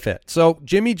you benefit. So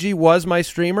Jimmy G was my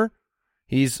streamer.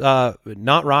 He's not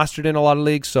rostered in a lot of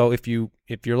leagues, so if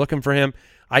you're looking for him,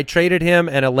 I traded him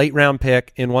and a late-round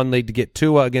pick in one league to get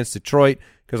Tua against Detroit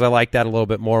because I like that a little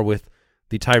bit more with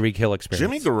the Tyreek Hill experience.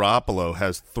 Jimmy Garoppolo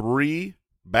has 3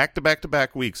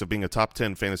 back-to-back-to-back weeks of being a top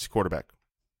 10 fantasy quarterback,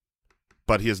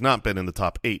 but he has not been in the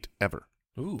top 8 ever.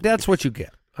 Ooh. That's what you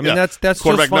get. I mean, that's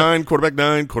quarterback just fine. quarterback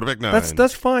 9.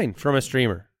 That's fine from a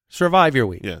streamer. Survive your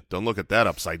week. Yeah, don't look at that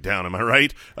upside down. Am I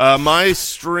right? My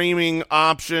streaming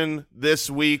option this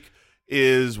week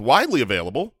is widely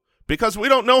available because we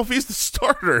don't know if he's the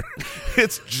starter.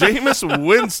 It's Jameis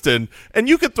Winston, and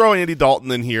you could throw Andy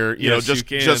Dalton in here.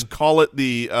 Just call it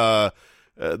the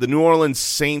New Orleans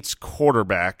Saints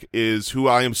quarterback is who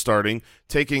I am starting,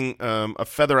 taking a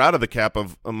feather out of the cap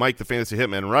of Mike the Fantasy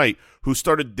Hitman Wright, who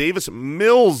started Davis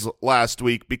Mills last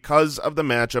week because of the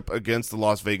matchup against the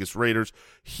Las Vegas Raiders.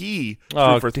 He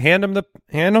hand him the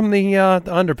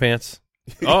underpants.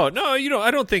 Oh no,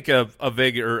 I don't think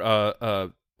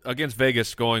against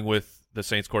Vegas going with the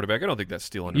Saints quarterback. I don't think that's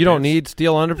steel underpants. You don't need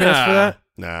steel underpants for that.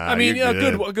 Nah, I mean,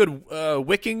 a good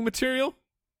wicking material.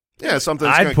 Yeah, something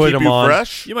that's I'd going to put keep you on.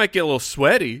 fresh. You might get a little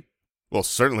sweaty. Well,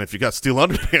 certainly if you got steel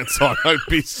underpants on, I'd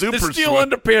be super The steel sweaty.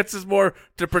 underpants is more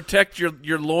to protect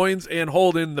your loins and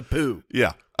hold in the poo.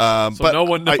 Yeah. So but no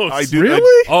one knows. I do,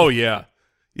 Really? Oh, yeah.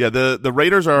 Yeah, the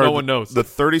Raiders are No one knows. the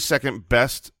 32nd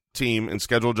best team in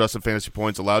schedule-adjusted fantasy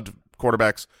points allowed to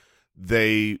quarterbacks.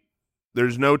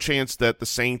 There's no chance that the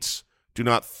Saints do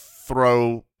not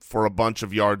throw for a bunch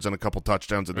of yards and a couple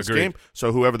touchdowns in this Agreed. game.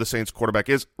 So whoever the Saints quarterback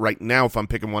is, right now, if I'm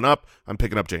picking one up, I'm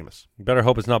picking up Jameis. You better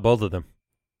hope it's not both of them.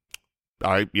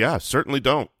 I certainly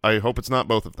don't. I hope it's not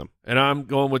both of them. And I'm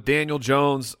going with Daniel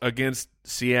Jones against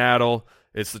Seattle.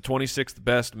 It's the 26th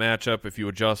best matchup if you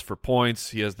adjust for points.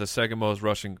 He has the second most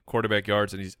rushing quarterback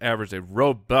yards, and he's averaged a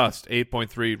robust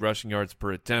 8.3 rushing yards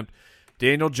per attempt.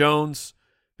 Daniel Jones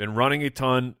been running a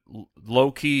ton,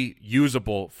 low-key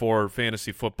usable for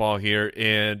fantasy football here,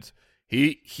 and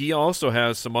he also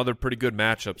has some other pretty good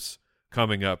matchups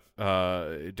coming up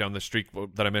down the streak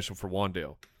that I mentioned for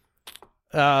Wandale.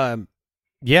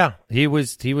 Yeah, he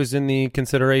was in the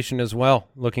consideration as well,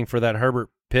 looking for that Herbert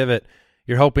pivot.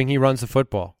 You're hoping he runs the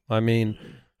football. I mean,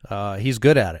 he's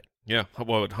good at it. Yeah,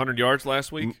 100 yards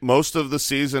last week? Most of the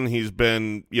season he's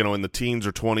been, in the teens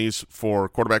or 20s for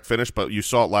quarterback finish, but you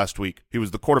saw it last week. He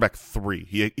was the quarterback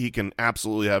 3. He can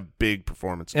absolutely have big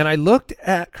performances. And I looked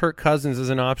at Kirk Cousins as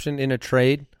an option in a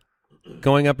trade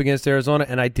going up against Arizona,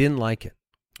 and I didn't like it.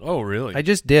 Oh, really? I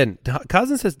just didn't.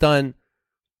 Cousins has done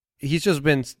 – he's just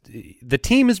been – the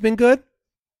team has been good,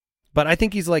 but I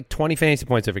think he's like 20 fantasy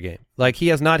points every game. Like he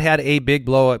has not had a big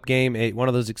blow-up game, one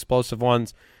of those explosive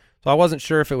ones. So I wasn't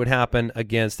sure if it would happen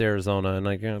against Arizona, and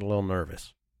I got a little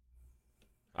nervous.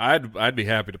 I'd be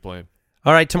happy to play him.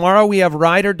 All right, tomorrow we have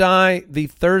Ride or Die, the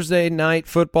Thursday night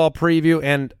football preview,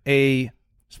 and a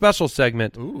special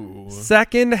segment. Ooh.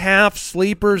 Second half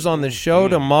sleepers on the show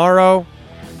tomorrow.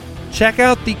 Check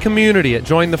out the community at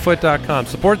jointhefoot.com.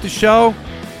 Support the show.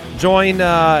 Join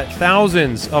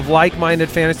thousands of like-minded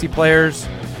fantasy players.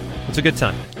 It's a good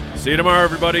time. See you tomorrow,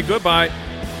 everybody. Goodbye.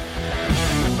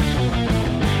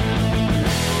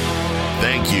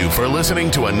 Thank you for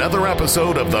listening to another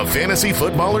episode of the Fantasy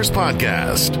Footballers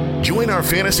Podcast. Join our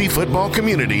fantasy football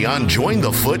community on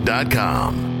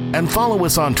jointhefoot.com and follow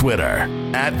us on Twitter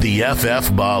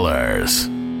 @TheFFBallers.